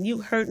all, and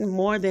you hurting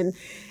more than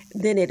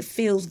it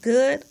feels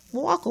good,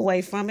 walk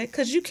away from it,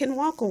 because you can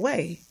walk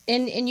away.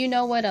 And you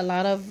know what? A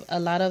lot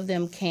of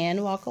them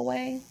can walk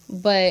away.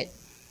 But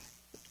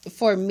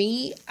for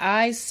me,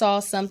 I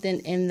saw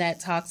something in that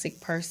toxic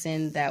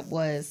person that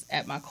was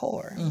at my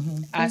core.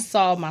 I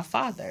saw my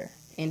father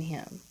in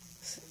him.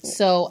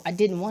 So I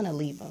didn't want to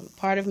leave him.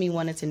 Part of me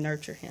wanted to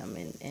nurture him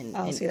and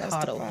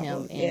coddle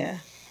him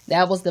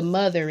That was the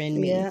mother in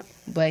me. Yeah.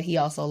 But he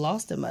also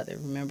lost a mother,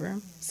 remember?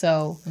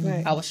 So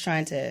I was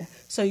trying to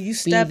So you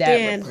stepped that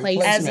in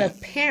replacement. as a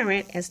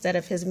parent instead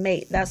of his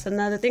mate. That's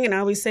another thing. And I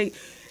always say,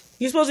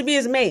 you're supposed to be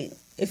his mate.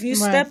 If you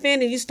step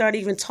in and you start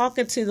even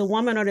talking to the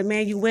woman or the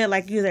man you with,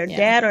 like you're their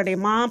dad or their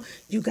mom,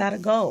 you gotta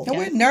go. And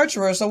we're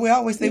nurturers, so we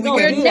always think we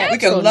can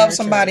natural love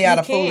somebody out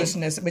of You can.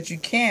 foolishness, but you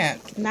can't.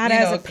 Not you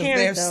as know, a 'cause parent,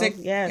 they're though. sick.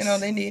 Yes. You know,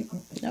 they need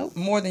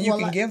more than you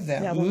can give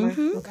them. Yeah, one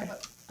more. Okay.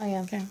 I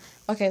am.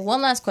 Okay,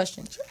 one last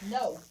question.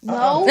 No.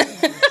 No?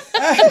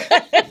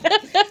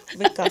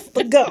 Lick off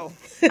the go.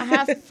 I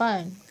have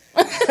fun.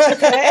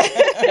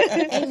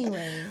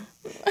 Anyway.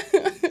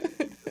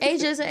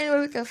 AJ, is there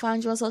anywhere we can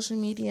find you on social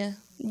media?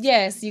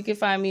 Yes, you can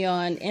find me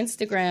on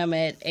Instagram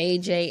at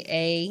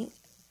AJA_ALIA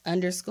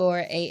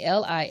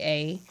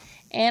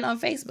and on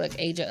Facebook,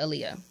 Aja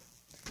Aaliyah.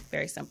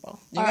 Very simple.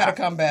 You gotta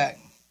come back.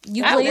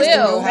 You I please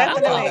will. do. I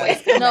will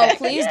always come No, back.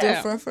 please do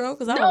Yeah. for real,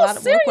 because I have No, a lot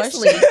more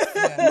seriously.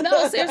 questions.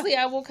 No, seriously,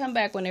 I will come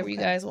back whenever you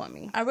guys want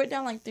me. I wrote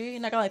down like 3,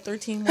 and I got like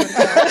 13 more to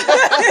go.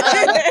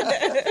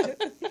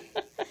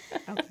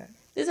 Okay.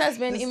 This has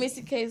been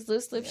MSCK's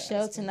Lip Slip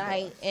Show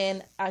tonight,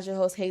 and as your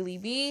host, Haley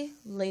B,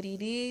 Lady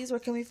D's, where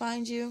can we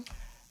find you?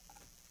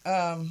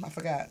 I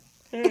forgot.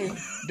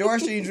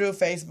 Doris G. Drew,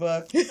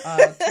 Facebook,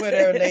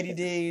 Twitter, Lady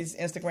D's,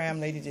 Instagram,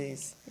 Lady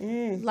D's.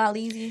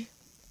 Laleezy.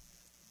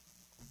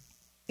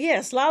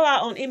 Yes, Lala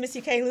on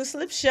MSCK Loose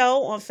Lip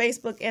Show on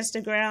Facebook,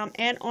 Instagram,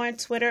 and on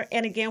Twitter.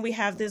 And again, we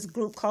have this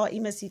group called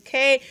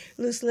MSCK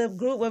Loose Lip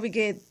Group where we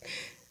get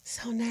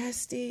so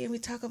nasty and we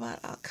talk about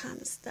all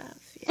kind of stuff.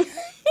 Yeah.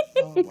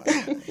 Oh, wow.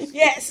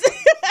 Yes.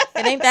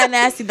 It ain't that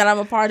nasty that I'm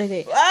a part of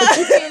it. But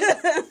you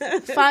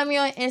can find me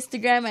on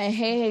Instagram at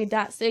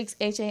heyhey.6,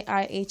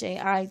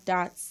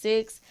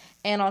 HAIHAI.6,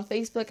 and on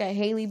Facebook at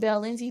Haley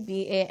Bell Lindsay,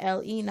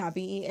 BALE, not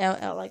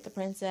BELL like the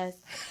princess.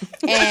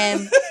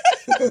 And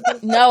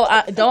no,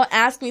 don't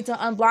ask me to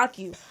unblock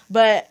you.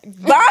 But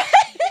bye.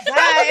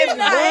 Bye,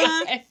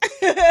 everyone.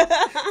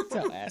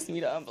 Don't ask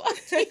me to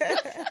unblock you.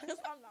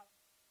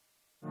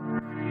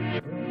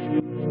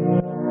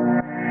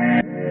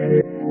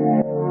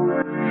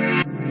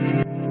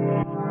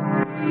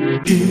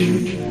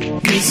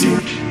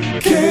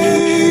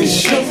 MSCK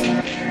Show.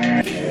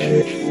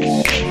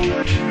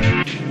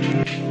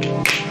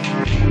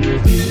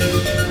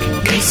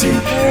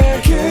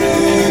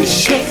 MSCK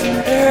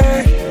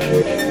Show.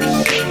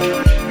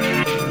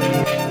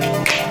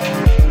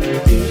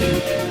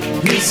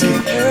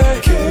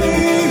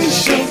 MSCK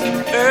Show.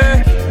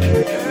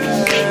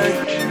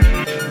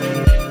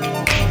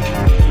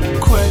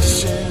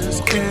 Questions,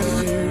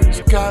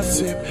 interviews,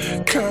 gossip,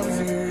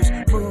 current news,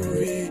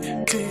 movie,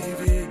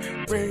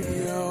 TV, radio.